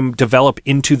see him develop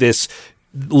into this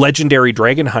legendary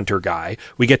dragon hunter guy.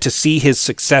 We get to see his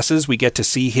successes. We get to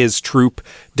see his troop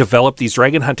develop these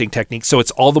dragon hunting techniques. So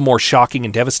it's all the more shocking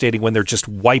and devastating when they're just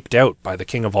wiped out by the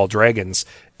king of all dragons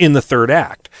in the third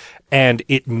act. And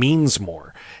it means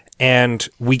more. And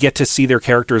we get to see their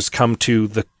characters come to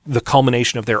the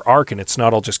culmination of their arc, and it's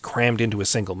not all just crammed into a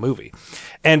single movie.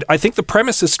 And I think the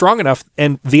premise is strong enough,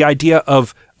 and the idea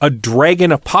of a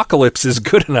dragon apocalypse is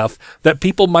good enough that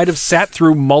people might have sat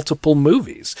through multiple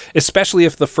movies, especially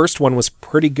if the first one was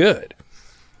pretty good.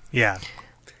 Yeah.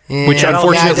 Which,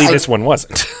 unfortunately, this one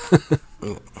wasn't.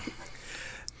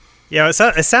 Yeah,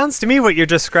 it sounds to me what you're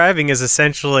describing is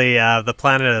essentially the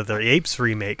Planet of the Apes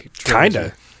remake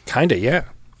trilogy. Kinda, yeah.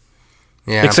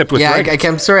 Yeah, except with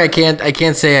I'm sorry, I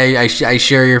can't say I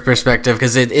share your perspective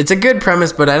because it's a good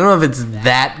premise, but I don't know if it's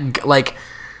that like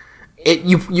it.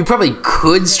 You probably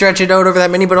could stretch it out over that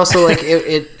many, but also like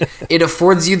it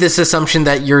affords you this assumption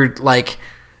that you're like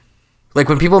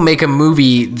when people make a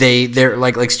movie, they're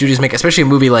like studios make, especially a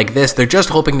movie like this, they're just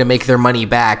hoping to make their money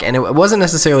back, and it wasn't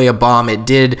necessarily a bomb. It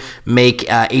did make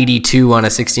 82 on a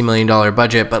 $60 million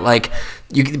budget, but like.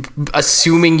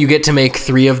 Assuming you get to make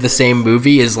 3 of the same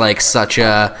movie is like such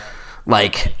a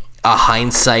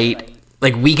hindsight.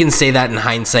 Like we can say that in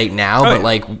hindsight now, but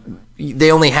like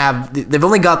they've only got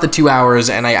the 2 hours,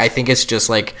 and I think it's just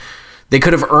like they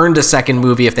could have earned a second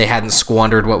movie if they hadn't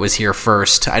squandered what was here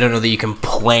first. I don't know that you can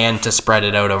plan to spread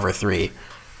it out over 3.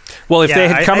 Well, if they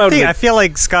had come out, I feel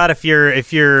like Scott, if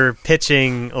you're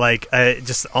pitching like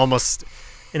just almost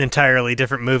an entirely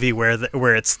different movie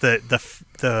where it's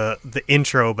the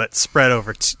intro but spread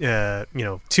over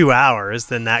 2 hours,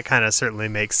 then that kind of certainly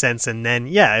makes sense. And then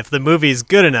if the movie's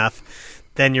good enough,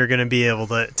 then you're going to be able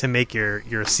to make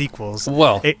your sequels.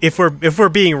 Well, if we're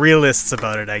being realists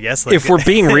about it, I guess. If we're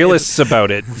being realists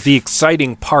about it, the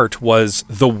exciting part was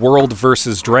the world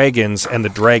versus dragons, and the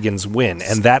dragons win,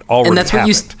 and that already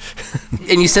happened.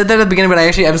 And you said that at the beginning, but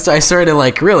I started to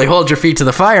like really hold your feet to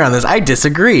the fire on this. I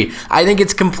disagree. I think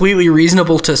it's completely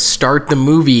reasonable to start the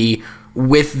movie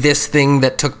with this thing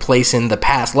that took place in the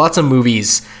past. Lots of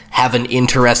movies have an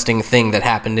interesting thing that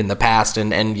happened in the past,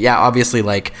 and obviously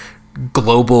like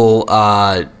global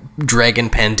dragon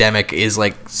pandemic is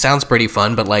like sounds pretty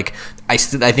fun, but like I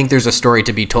think there's a story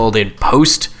to be told in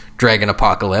post Dragon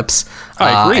Apocalypse.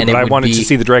 I agree, but I wanted to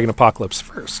see the Dragon Apocalypse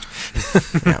first.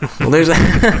 Well, there's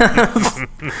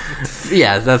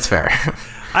that's fair.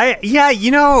 But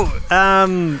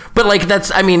like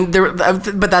that's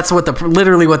but that's what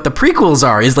literally what the prequels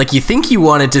are, is like you think you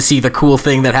wanted to see the cool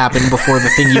thing that happened before the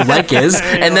thing you like is,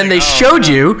 and then they showed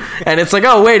you, and it's like,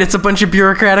 oh wait, it's a bunch of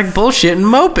bureaucratic bullshit and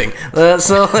moping.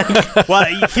 So like, well,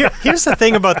 here's the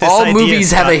thing about this. All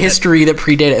movies have a history that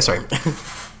predate it. Sorry.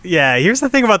 Yeah, here's the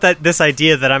thing about this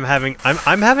idea that I'm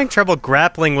having trouble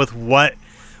grappling with what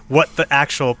the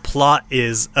actual plot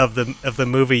is of the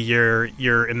movie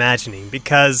you're imagining,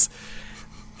 because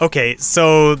okay,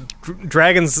 so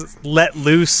dragons let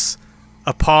loose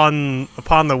upon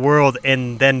the world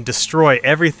and then destroy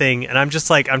everything, and I'm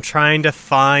just like, I'm trying to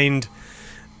find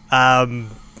I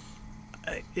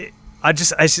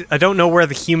don't know where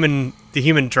the human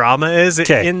drama is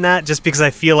in that, just because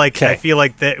I feel like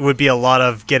that would be a lot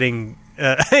of getting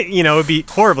it would be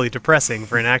horribly depressing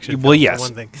for an action film. Well, yes.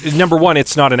 For one thing. Number one,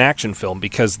 it's not an action film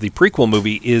because the prequel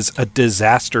movie is a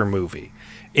disaster movie.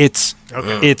 It's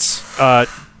the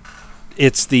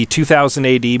 2000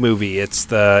 AD movie. It's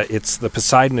the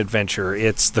Poseidon Adventure.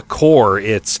 It's the Core.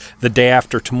 It's The Day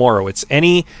After Tomorrow. It's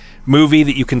any movie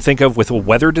that you can think of with a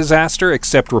weather disaster,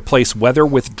 except replace weather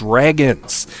with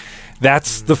dragons.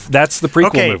 That's the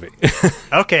prequel movie.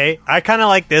 Okay, I kind of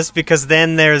like this because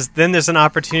then there's an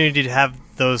opportunity to have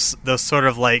those sort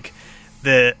of like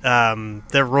the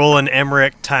Roland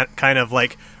Emmerich kind of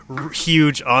like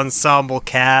huge ensemble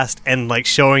cast, and like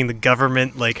showing the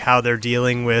government like how they're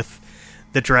dealing with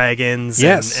the dragons.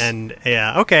 Yes. And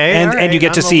yeah, okay. And you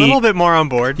get to see a little bit more on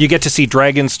board. You get to see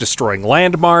dragons destroying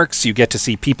landmarks. You get to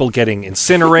see people getting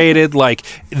incinerated. Like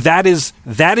that is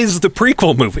the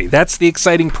prequel movie. That's the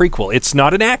exciting prequel. It's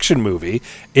not an action movie.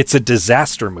 It's a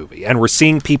disaster movie. And we're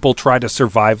seeing people try to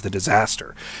survive the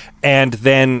disaster. And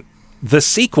then the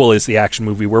sequel is the action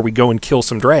movie where we go and kill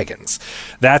some dragons.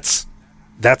 That's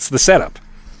the setup.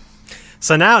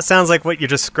 So now it sounds like what you're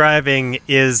describing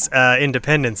is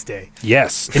Independence Day.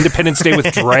 Yes, Independence Day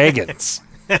with dragons.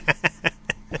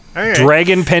 Right.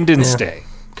 Dragon Pendence Day.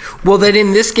 Well, then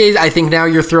in this case, I think now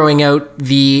you're throwing out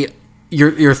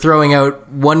you're throwing out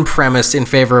one premise in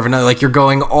favor of another. Like you're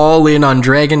going all in on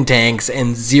dragon tanks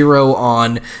and zero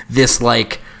on this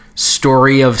like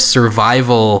story of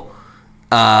survival.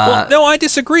 Well, no, I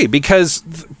disagree, because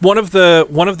one of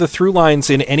the through lines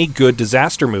in any good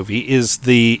disaster movie is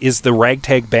the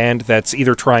ragtag band that's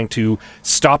either trying to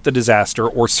stop the disaster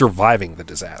or surviving the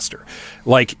disaster.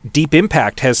 Like Deep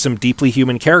Impact has some deeply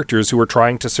human characters who are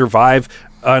trying to survive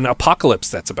an apocalypse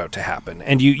that's about to happen,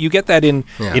 and you get that in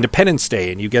Independence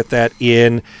Day, and you get that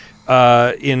in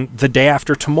The Day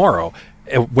After Tomorrow,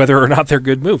 whether or not they're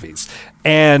good movies.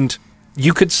 And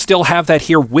you could still have that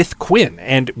here with Quinn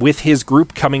and with his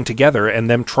group coming together and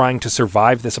them trying to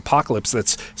survive this apocalypse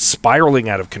that's spiraling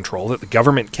out of control that the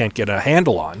government can't get a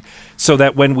handle on, so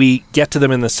that when we get to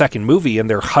them in the second movie and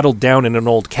they're huddled down in an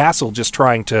old castle just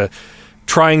trying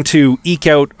to eke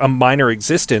out a minor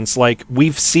existence, like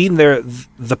we've seen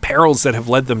the perils that have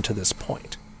led them to this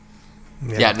point.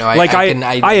 Yeah, no,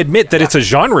 I admit that it's a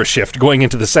genre shift going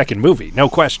into the second movie, no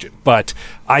question. But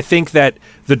I think that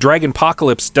the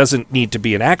Dragonpocalypse doesn't need to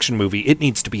be an action movie; it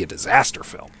needs to be a disaster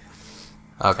film.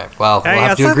 Okay, well, we'll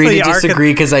have to agree to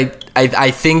disagree, because I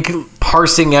think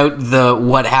parsing out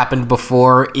what happened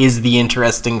before is the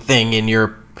interesting thing in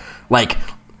your like.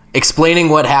 Explaining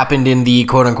what happened in the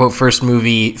quote-unquote first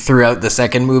movie throughout the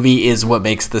second movie is what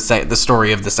makes the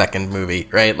story of the second movie,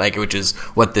 right? Like, which is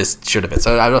what this should have been.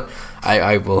 So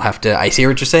I will have to. I see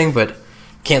what you're saying, but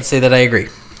can't say that I agree.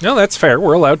 No, that's fair.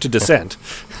 We're allowed to dissent.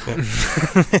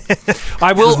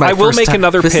 I will make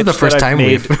another pitch. This is the first time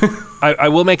we've. I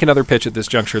will make another pitch at this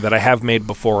juncture that I have made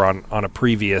before on a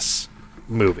previous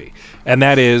movie, and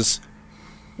that is,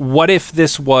 what if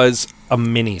this was a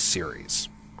mini-series?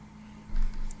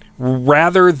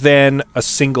 Rather than a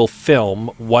single film,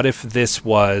 what if this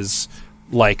was,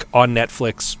 like, on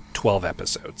Netflix, 12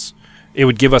 episodes? It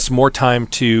would give us more time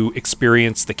to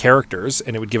experience the characters,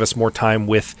 and it would give us more time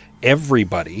with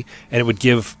everybody, and it would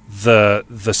give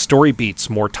the story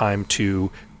beats more time to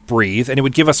breathe, and it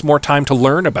would give us more time to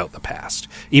learn about the past,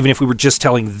 even if we were just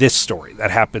telling this story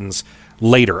that happens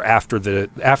later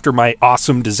after my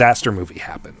awesome disaster movie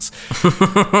happens.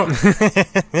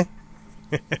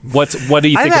 What do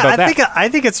you think about that? I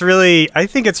think it's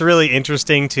really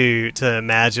interesting to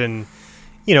imagine,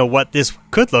 what this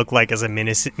could look like as a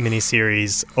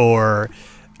miniseries, or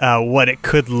what it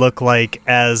could look like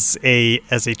as a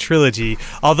trilogy.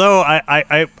 Although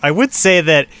I would say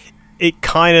that it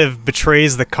kind of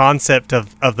betrays the concept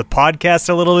of the podcast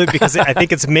a little bit, because I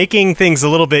think it's making things a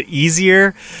little bit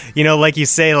easier. Like you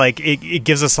say, like it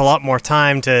gives us a lot more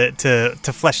time to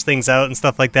flesh things out and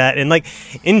stuff like that. And like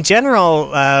in general,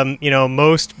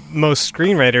 most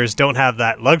screenwriters don't have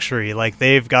that luxury. Like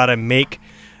they've got to make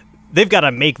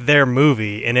their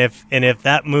movie, and if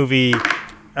that movie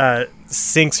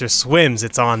sinks or swims,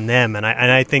 it's on them. And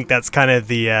I think that's kind of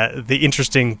the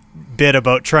interesting bit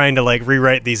about trying to like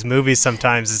rewrite these movies.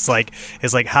 Sometimes it's like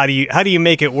how do you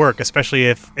make it work, especially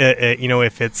if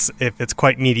if it's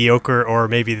quite mediocre, or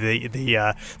maybe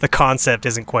the concept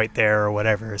isn't quite there or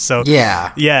whatever. So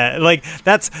like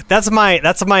that's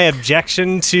my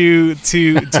objection to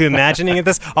imagining it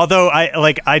this. Although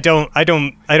I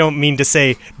don't mean to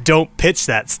say don't pitch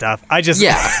that stuff. I just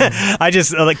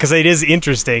like, because it is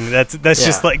interesting.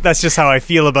 That's just how I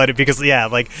feel about it, because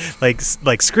like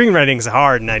screenwriting is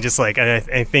hard, and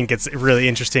I think it's really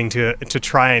interesting to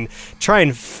try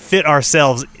and fit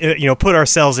ourselves, put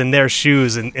ourselves in their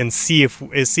shoes, and see if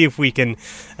we can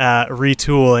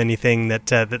retool anything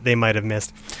that they might have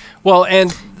missed. Well, and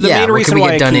the main reason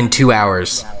why get done in 2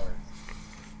 hours.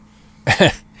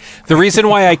 The reason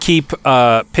why I keep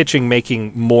pitching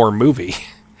making more movie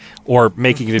or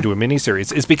making it into a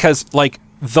miniseries is because, like,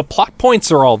 the plot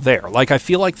points are all there. Like, I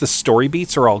feel like the story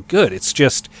beats are all good. It's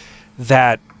just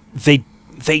that they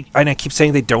and I keep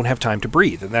saying they don't have time to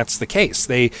breathe, and that's the case.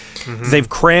 They've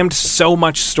crammed so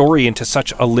much story into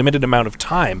such a limited amount of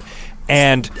time,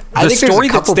 And I the think story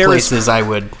there's a couple that's there places is I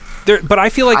would. there, but I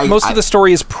feel like most of the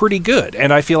story is pretty good,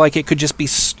 and I feel like it could just be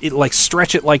like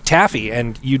stretch it like taffy,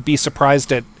 and you'd be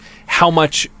surprised at how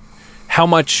much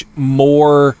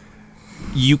more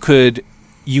you could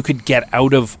get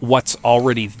out of what's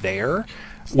already there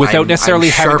without necessarily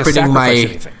having to sacrifice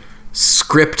anything.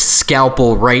 Script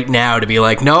scalpel right now to be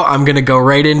like, no, I'm gonna go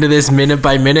right into this minute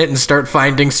by minute and start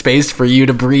finding space for you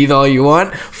to breathe all you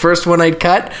want. First one I'd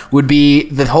cut would be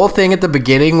the whole thing at the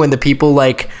beginning when the people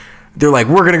they're like,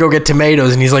 we're gonna go get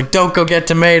tomatoes, and he's like, don't go get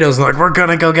tomatoes, and like, we're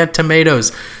gonna go get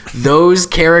tomatoes. Those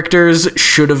characters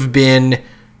should have been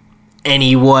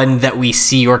anyone that we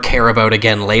see or care about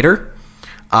again later.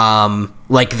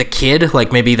 Like the kid,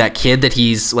 like maybe that kid that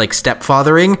he's like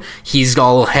stepfathering, he's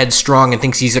all headstrong and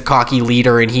thinks he's a cocky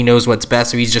leader and he knows what's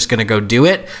best, so he's just gonna go do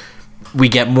it. We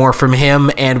get more from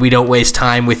him, and we don't waste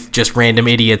time with just random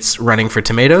idiots running for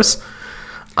tomatoes.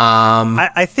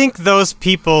 I think those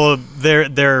people,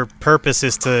 their purpose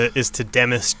is to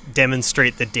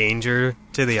demonstrate the danger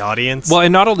to the audience. Well,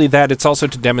 and not only that, it's also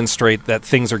to demonstrate that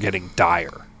things are getting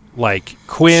dire. Like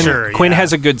Quinn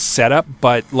has a good setup,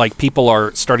 but like people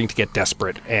are starting to get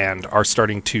desperate and are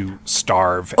starting to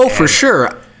starve. Oh, for sure.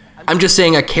 I'm just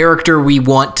saying a character we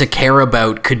want to care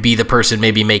about could be the person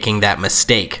maybe making that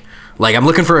mistake. Like, I'm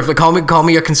looking for, call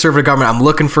me a conservative government, I'm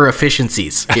looking for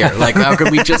efficiencies here. Like, how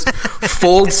could we just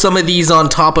fold some of these on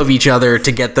top of each other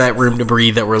to get that room to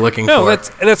breathe that we're looking for? No,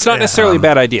 that's not necessarily a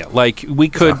bad idea. Like, we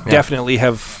could definitely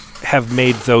have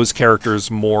made those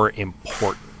characters more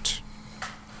important.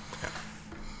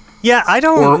 Yeah, I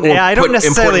don't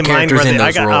necessarily mind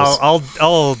where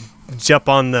I'll jump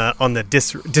on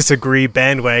the disagree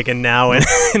bandwagon now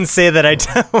and say that I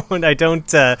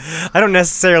don't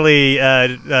necessarily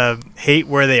hate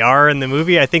where they are in the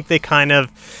movie. I think they kind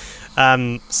of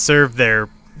serve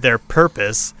their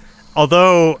purpose.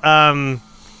 Although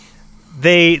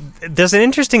there's an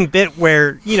interesting bit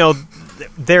where, you know,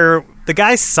 the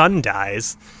guy's son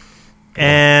dies,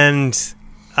 and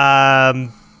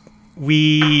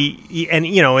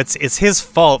you know, it's his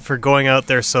fault for going out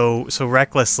there so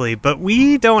recklessly, but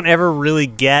we don't ever really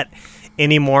get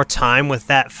any more time with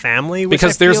that family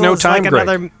because there's no time,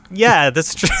 Greg. Yeah,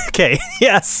 that's true. Okay,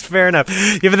 yes, fair enough.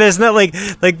 Yeah, but there's not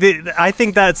I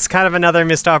think that's kind of another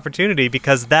missed opportunity,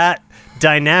 because that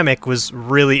dynamic was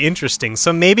really interesting.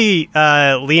 So maybe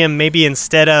Liam, maybe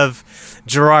instead of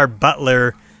Gerard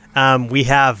Butler, we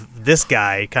have this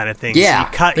guy kind of thing.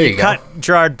 Yeah, so you cut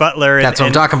Gerard Butler. That's what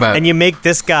I'm talking about. And you make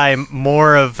this guy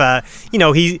more of, you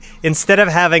know, he, instead of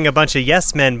having a bunch of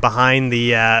yes men behind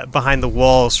the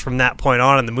walls from that point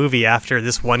on in the movie after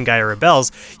this one guy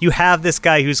rebels, you have this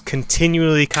guy who's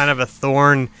continually kind of a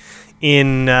thorn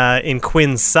in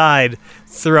Quinn's side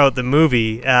throughout the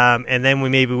movie, and then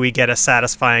we get a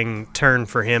satisfying turn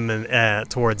for him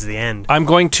towards the end. I'm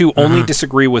going to only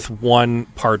disagree with one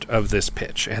part of this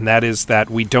pitch, and that is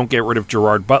that we don't get rid of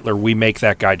Gerard Butler. We make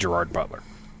that guy Gerard Butler.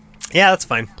 Yeah, that's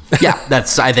fine. Yeah,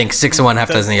 that's, I think, 6 of one, half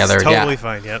dozen the other. Totally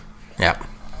fine. Yep. Yeah.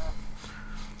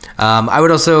 I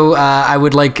would also, I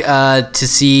would like to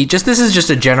see, this is just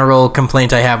a general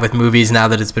complaint I have with movies now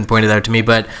that it's been pointed out to me,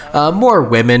 but more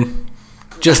women.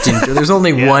 There's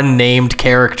only one named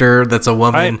character that's a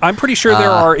woman. I'm pretty sure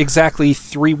there are exactly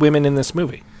 3 women in this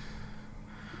movie.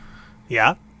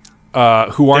 Yeah.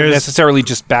 Who aren't necessarily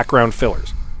just background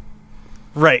fillers.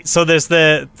 Right. So there's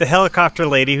the helicopter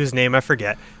lady whose name I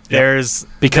forget. There's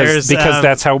because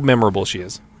that's how memorable she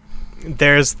is.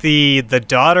 There's the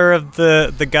daughter of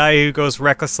the guy who goes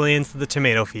recklessly into the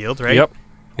tomato field, right? Yep.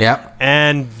 Yep.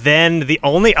 And then the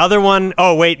only other one,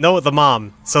 the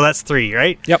mom. So that's 3,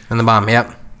 right? Yep. And the mom,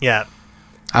 yep. Yeah.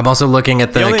 I'm also looking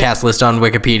at the cast list on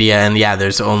Wikipedia, and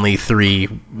there's only 3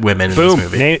 women in this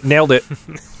movie. Nailed it.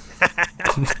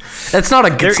 That's not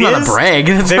a brag.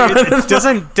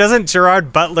 Doesn't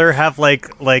Gerard Butler have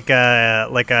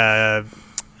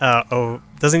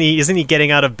isn't he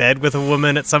getting out of bed with a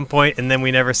woman at some point, and then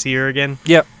we never see her again?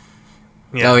 Yep.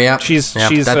 Yeah. Oh yeah. She's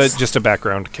just a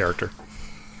background character.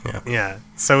 Yeah.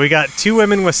 So we got 2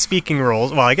 women with speaking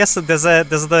roles. Well, I guess does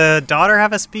the daughter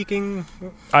have a speaking?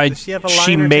 Does she have a line?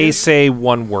 She may say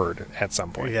one word at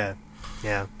some point.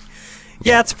 Yeah.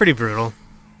 It's pretty brutal.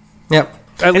 Yep.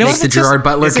 Make the Gerard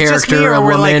Butler character a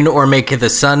woman, or make the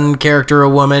son character a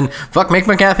woman. Fuck, make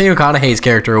Matthew McConaughey's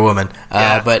character a woman.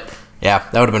 But yeah,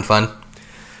 that would have been fun.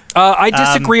 I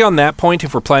disagree on that point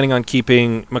if we're planning on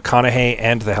keeping McConaughey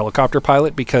and the helicopter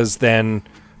pilot, because then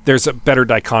there's a better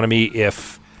dichotomy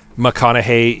if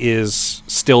McConaughey is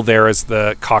still there as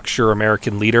the cocksure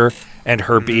American leader and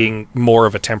her being more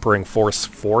of a tempering force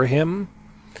for him.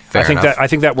 I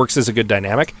think that works as a good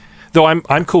dynamic. Though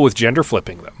I'm cool with gender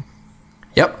flipping them.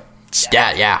 Yep.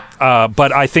 Yeah.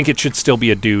 But I think it should still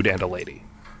be a dude and a lady.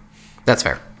 That's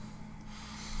fair.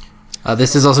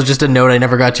 This is also just a note I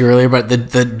never got to earlier, but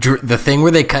the thing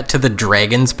where they cut to the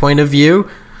dragon's point of view.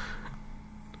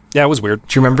 Yeah, it was weird.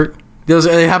 Do you remember?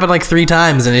 It happened like 3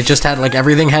 times, and it just had like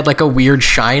everything had like a weird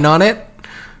shine on it.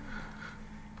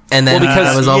 And then because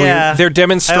that was all weird. They're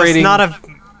demonstrating.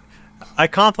 I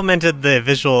complimented the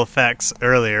visual effects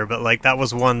earlier, but like that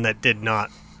was one that did not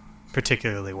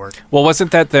particularly work. Well,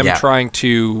 wasn't that them trying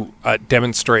to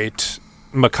demonstrate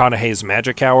McConaughey's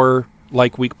magic hour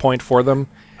like weak point for them,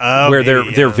 where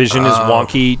their vision is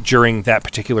wonky during that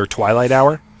particular twilight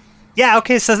hour? Yeah,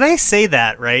 okay, so they say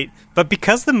that, right? But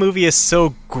because the movie is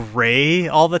so gray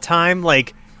all the time,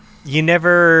 like you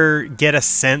never get a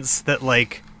sense that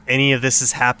like any of this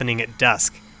is happening at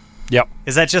dusk. Yep.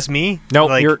 Is that just me? No,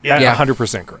 like, you're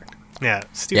 100% correct. Yeah,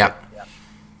 stupid. Yeah.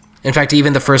 In fact,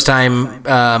 even the first time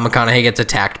McConaughey gets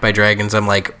attacked by dragons, I'm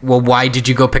like, well, why did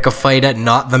you go pick a fight at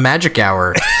not the magic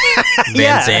hour,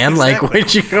 Van Zandt? Exactly. Like,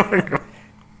 where'd you go?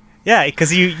 Yeah, because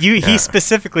he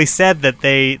specifically said that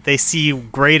they see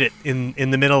great in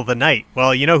the middle of the night.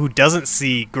 Well, you know who doesn't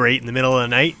see great in the middle of the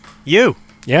night? You.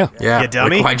 Yeah. Yeah. You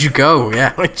dummy. Like, why'd you go?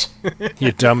 Yeah.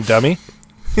 You dumb dummy.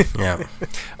 Yeah.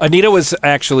 Anita was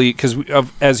actually, because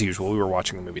as usual, we were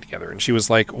watching the movie together, and she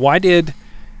was like, why did...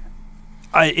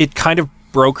 it kind of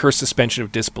broke her suspension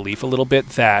of disbelief a little bit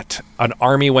that an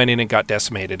army went in and got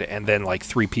decimated, and then like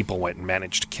 3 people went and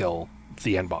managed to kill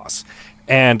the end boss.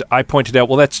 And I pointed out,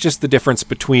 well, that's just the difference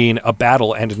between a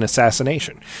battle and an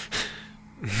assassination.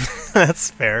 That's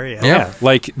fair, yeah. Yeah.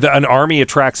 Like, an army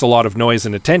attracts a lot of noise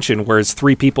and attention, whereas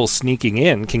 3 people sneaking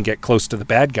in can get close to the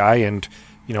bad guy and,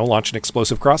 you know, launch an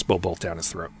explosive crossbow bolt down his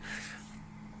throat.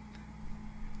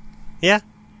 Yeah.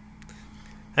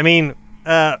 I mean,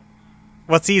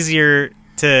 what's easier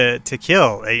to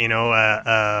kill?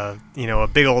 A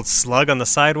big old slug on the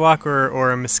sidewalk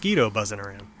or a mosquito buzzing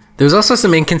around? There's also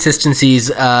some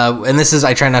inconsistencies, and this is,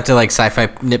 I try not to like sci-fi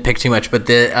nitpick too much, but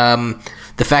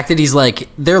the fact that he's like,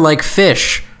 they're like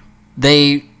fish.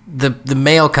 The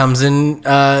male comes in,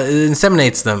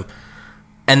 inseminates them,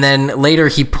 and then later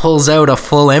he pulls out a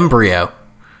full embryo.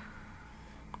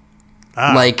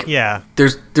 Yeah.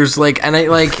 There's like, and I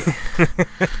like,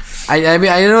 I mean,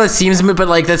 I know it seems, but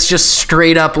like that's just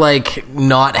straight up like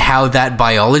not how that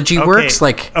biology works.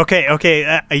 Like,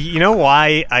 okay. You know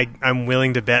why I'm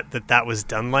willing to bet that was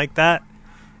done like that?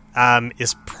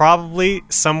 Is probably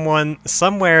someone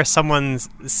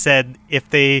said if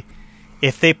they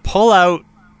pull out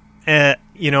an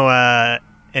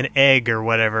egg or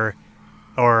whatever,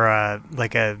 or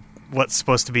like a what's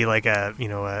supposed to be like a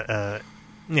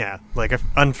like a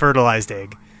unfertilized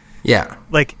egg. Yeah.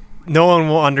 Like no one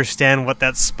will understand what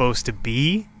that's supposed to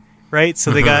be, right?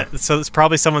 So it's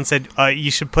probably someone said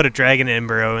you should put a dragon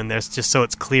embryo in there just so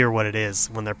it's clear what it is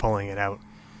when they're pulling it out.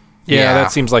 Yeah,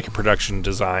 that seems like a production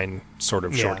design sort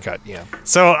of shortcut. Yeah.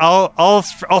 So I'll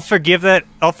forgive that.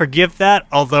 I'll forgive that.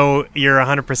 Although you're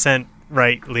 100%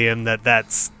 right, Liam,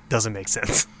 that doesn't make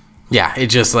sense. Yeah, it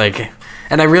just like,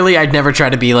 and I'd never try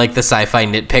to be like the sci-fi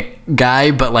nitpick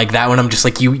guy, but like that one, I'm just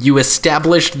like, you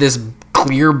established this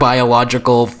clear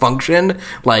biological function,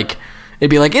 like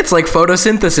it'd be like, it's like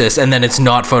photosynthesis, and then it's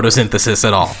not photosynthesis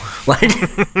at all. Like,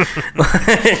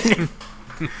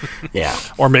 yeah.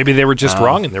 Or maybe they were just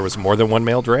wrong, and there was more than one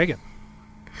male dragon.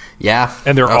 Yeah.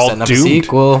 And they're all doomed.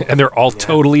 And they're all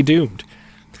totally doomed.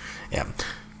 Yeah.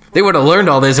 They would have learned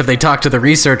all this if they talked to the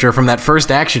researcher from that first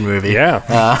action movie. Yeah.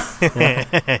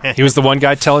 He was the one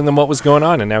guy telling them what was going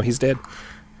on, and now he's dead.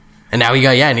 And now he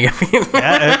got,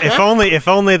 if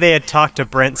only they had talked to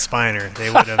Brent Spiner,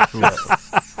 they would have.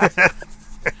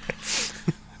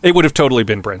 It would have totally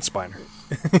been Brent Spiner.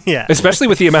 Yeah. Especially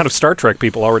with the amount of Star Trek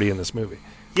people already in this movie.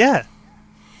 Yeah.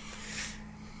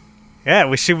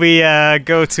 Yeah, should we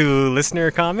go to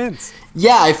listener comments?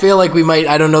 Yeah, I feel like we might.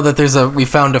 I don't know that we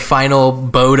found a final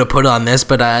bow to put on this,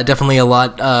 but definitely a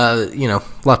lot,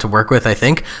 lot to work with, I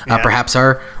think. Yeah. Perhaps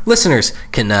our listeners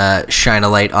can shine a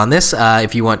light on this.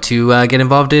 If you want to get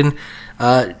involved in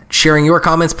sharing your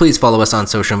comments, please follow us on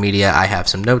social media. I have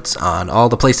some notes on all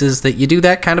the places that you do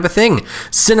that kind of a thing.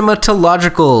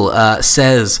 Cinematological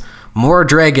says, more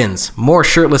dragons, more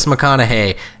shirtless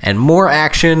McConaughey, and more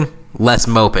action, less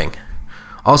moping.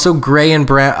 Also, gray and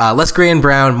brown, less gray and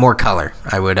brown, more color.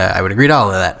 I would agree to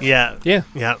all of that. Yeah.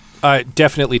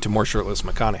 Definitely to more shirtless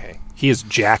McConaughey. He is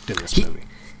jacked in this movie.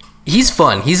 He's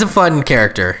fun. He's a fun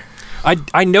character.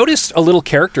 I noticed a little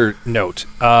character note.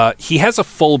 He has a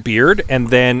full beard,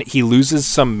 and then he loses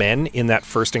some men in that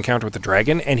first encounter with the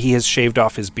dragon, and he has shaved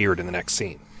off his beard in the next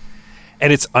scene.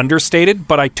 And it's understated,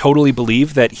 but I totally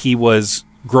believe that he was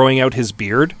growing out his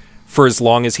beard for as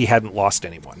long as he hadn't lost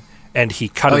anyone. And he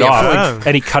cut it yeah, off.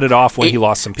 And he cut it off when he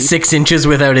lost some people. 6 inches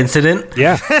without incident.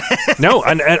 Yeah. No,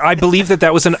 and I believe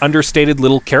that was an understated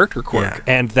little character quirk,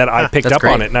 and that I picked up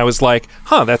on it, and I was like,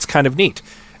 that's kind of neat.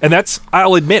 And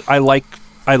I'll admit, I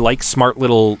like smart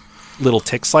little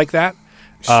ticks like that.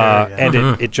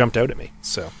 And it jumped out at me.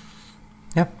 So,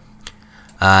 yeah.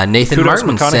 Nathan Kudos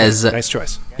Martin says, nice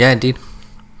choice. Yeah, indeed.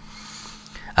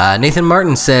 Nathan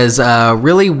Martin says,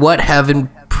 really what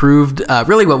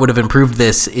would have improved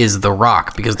this is The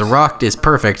Rock, because The Rock is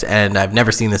perfect, and I've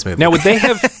never seen this movie. Now, would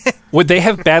they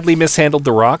have badly mishandled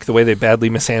The Rock the way they badly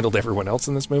mishandled everyone else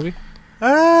in this movie?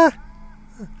 I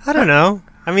don't know.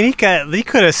 I mean, he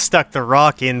could have stuck The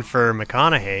Rock in for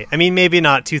McConaughey. I mean, maybe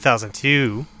not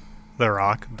 2002 The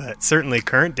Rock, but certainly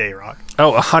current day Rock.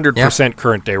 Oh, 100%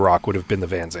 current day Rock would have been the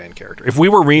Van Zandt character. If we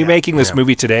were remaking this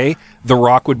movie today, The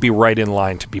Rock would be right in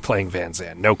line to be playing Van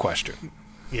Zandt, no question.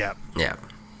 Yeah. Yeah.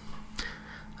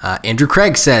 Andrew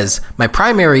Craig says, my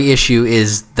primary issue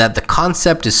is that the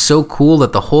concept is so cool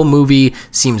that the whole movie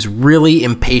seems really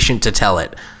impatient to tell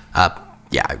it.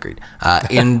 Yeah, agreed.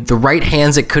 In the right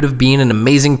hands, it could have been an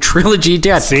amazing trilogy.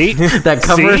 See? That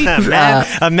covered...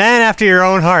 A man after your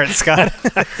own heart, Scott.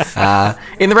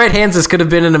 In the right hands, this could have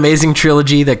been an amazing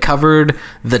trilogy that covered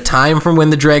the time from when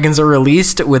the dragons are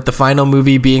released, with the final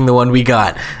movie being the one we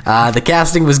got. The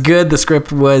casting was good. The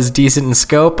script was decent in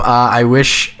scope. I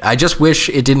just wish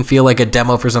it didn't feel like a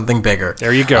demo for something bigger.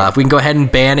 There you go. If we can go ahead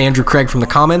and ban Andrew Craig from the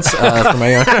comments for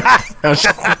my own...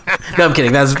 No, I'm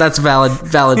kidding. That's a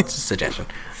valid suggestion.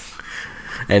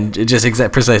 And just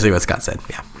precisely what Scott said.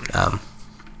 Yeah.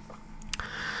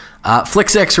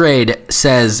 Flix X-Rayed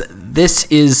says, this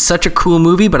is such a cool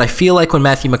movie, but I feel like when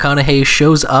Matthew McConaughey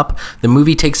shows up, the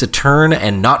movie takes a turn,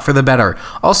 and not for the better.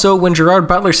 Also, when Gerard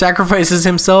Butler sacrifices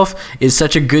himself is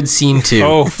such a good scene too.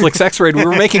 Oh, Flix X-Rayed, we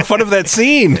were making fun of that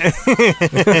scene.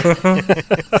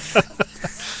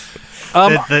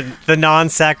 The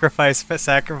non-sacrifice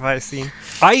scene.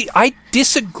 I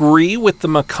disagree with the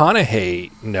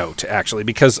McConaughey note, actually,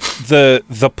 because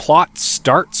the plot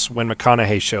starts when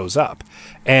McConaughey shows up.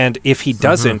 And if he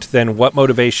doesn't, then what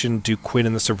motivation do Quinn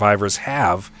and the survivors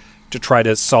have to try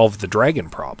to solve the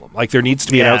dragon problem? Like, there needs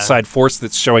to be an outside force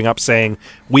that's showing up saying,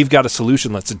 we've got a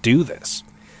solution, let's do this.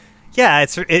 Yeah,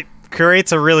 it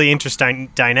creates a really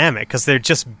interesting dynamic, because they're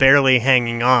just barely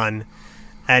hanging on.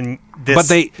 And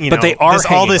this,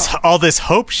 all this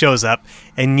hope shows up,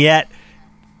 and yet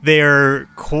they're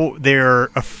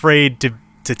afraid to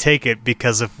take it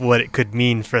because of what it could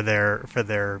mean for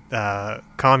their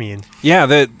commune.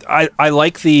 Yeah, I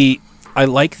like the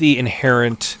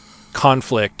inherent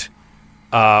conflict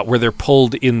where they're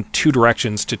pulled in two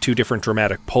directions to two different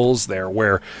dramatic poles there,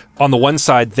 where on the one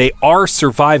side they are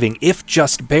surviving, if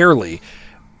just barely,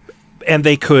 and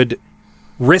they could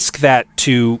risk that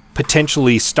to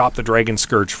potentially stop the Dragon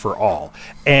Scourge for all.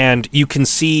 And you can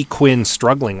see Quinn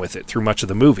struggling with it through much of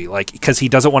the movie, like, because he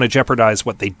doesn't want to jeopardize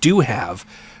what they do have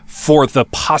for the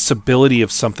possibility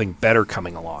of something better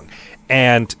coming along.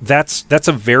 And that's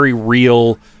a very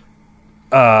real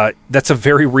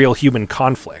human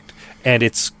conflict, and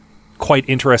it's quite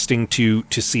interesting to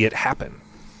see it happen.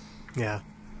 Yeah.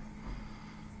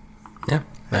 Yeah,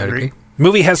 I agree.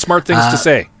 Movie has smart things to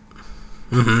say.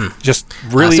 Mm-hmm. Just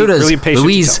really, so does really impatient.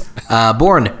 Louise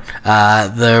Bourne.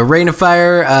 The Rain of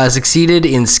Fire succeeded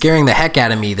in scaring the heck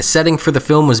out of me. The setting for the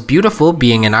film was beautiful,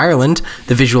 being in Ireland.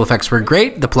 The visual effects were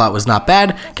great. The plot was not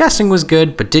bad. Casting was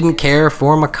good, but didn't care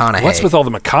for McConaughey. What's with all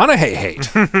the McConaughey hate?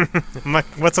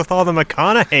 What's with all the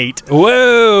McConaughey hate?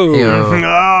 Whoa!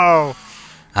 No.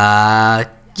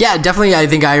 Yeah, definitely. I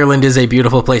think Ireland is a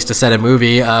beautiful place to set a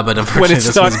movie, but unfortunately,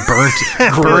 this was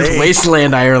burnt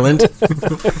wasteland Ireland.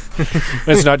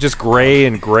 It's not just gray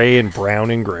and brown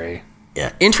and gray.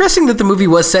 Yeah, interesting that the movie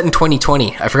was set in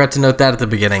 2020. I forgot to note that at the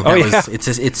beginning.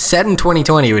 It's set in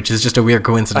 2020, which is just a weird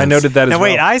coincidence. I noted that as well.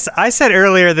 Wait, I said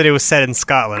earlier that it was set in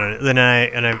Scotland. Then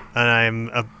am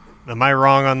I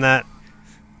wrong on that?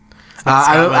 It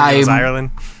was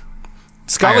Ireland.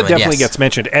 Scotland definitely gets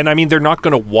mentioned, and I mean, they're not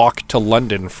going to walk to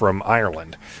London from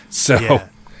Ireland. So,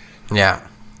 yeah.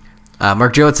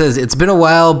 Mark Jowett says, it's been a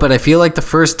while, but I feel like the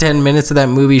first 10 minutes of that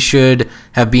movie should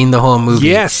have been the whole movie.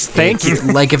 Yes, thank you.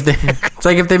 It's like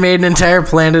if they made an entire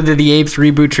Planet of the Apes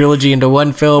reboot trilogy into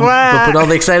one film, but put all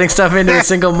the exciting stuff into a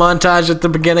single montage at the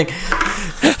beginning.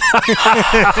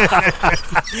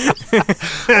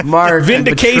 Mark,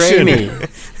 vindication. Me.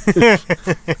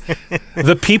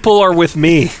 The people are with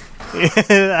me.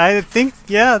 I think,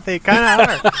 they kind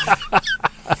of are.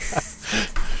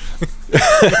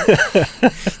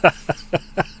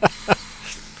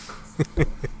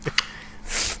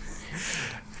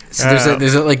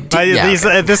 there's a like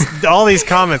all these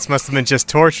comments must have been just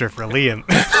torture for Liam.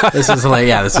 This was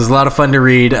a lot of fun to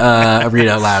read out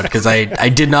loud because I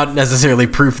did not necessarily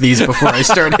proof these before I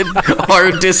started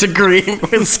or disagreeing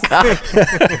with Scott.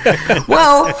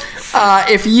 Well,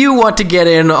 if you want to get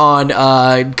in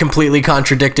on completely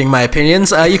contradicting my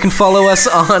opinions, you can follow us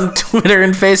on Twitter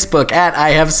and Facebook at I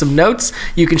Have Some Notes.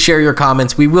 You can share your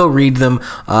comments. We will read them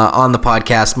on the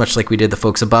podcast, much like we did the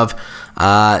folks above.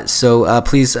 So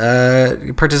please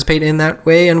participate in that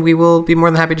way, and we will be more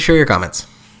than happy to share your comments.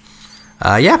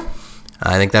 I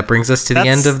think that brings us to the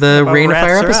end of the Reign of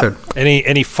Fire episode.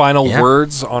 Any final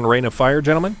words on Reign of Fire,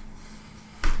 gentlemen?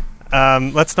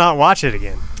 Let's not watch it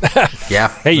again. Yeah.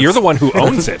 Hey, you're the one who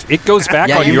owns it. It goes back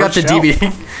on your got the shelf.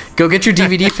 DVD. Go get your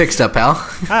DVD fixed up, pal.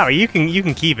 Oh, you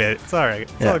can keep it. It's all right.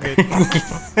 It's all good.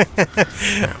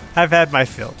 I've had my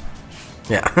fill.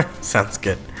 Yeah, sounds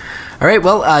good. All right,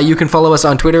 well, you can follow us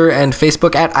on Twitter and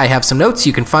Facebook at I Have Some Notes.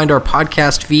 You can find our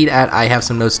podcast feed at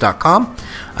ihavesomenotes.com.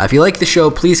 If you like the show,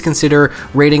 please consider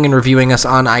rating and reviewing us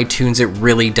on iTunes. It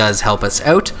really does help us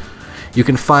out. You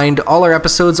can find all our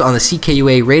episodes on the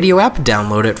CKUA radio app.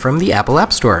 Download it from the Apple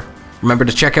App Store. Remember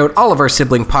to check out all of our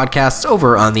sibling podcasts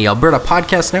over on the Alberta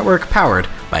Podcast Network, powered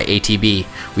by ATB.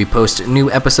 We post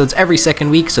new episodes every second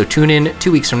week, so tune in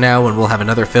 2 weeks from now when we'll have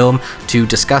another film to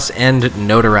discuss and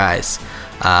notarize.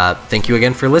 Thank you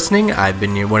again for listening. I've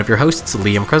been one of your hosts,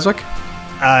 Liam Creswick.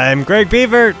 I'm Greg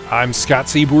Beaver. I'm Scott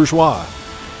C. Bourgeois.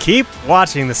 Keep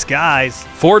watching the skies.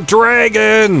 For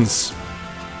dragons!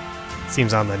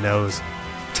 Seems on the nose.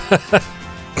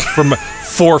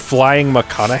 For Flying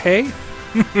McConaughey?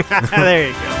 There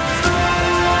you go.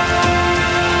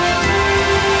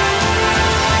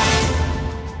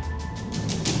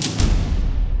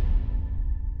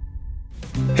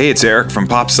 Hey, it's Eric from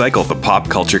Pop Cycle, the Pop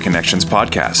Culture Connections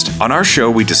podcast. On our show,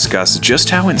 we discuss just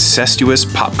how incestuous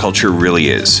pop culture really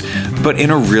is, but in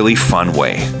a really fun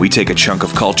way. We take a chunk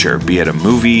of culture, be it a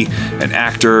movie, an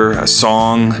actor, a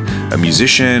song, a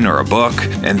musician, or a book,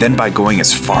 and then by going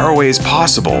as far away as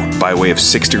possible, by way of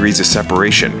 6 degrees of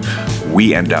separation,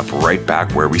 we end up right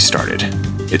back where we started.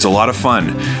 It's a lot of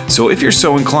fun, so if you're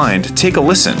so inclined, take a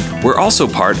listen. We're also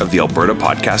part of the Alberta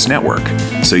Podcast Network,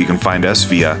 so you can find us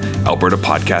via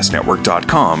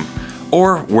albertapodcastnetwork.com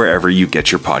or wherever you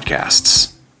get your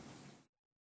podcasts.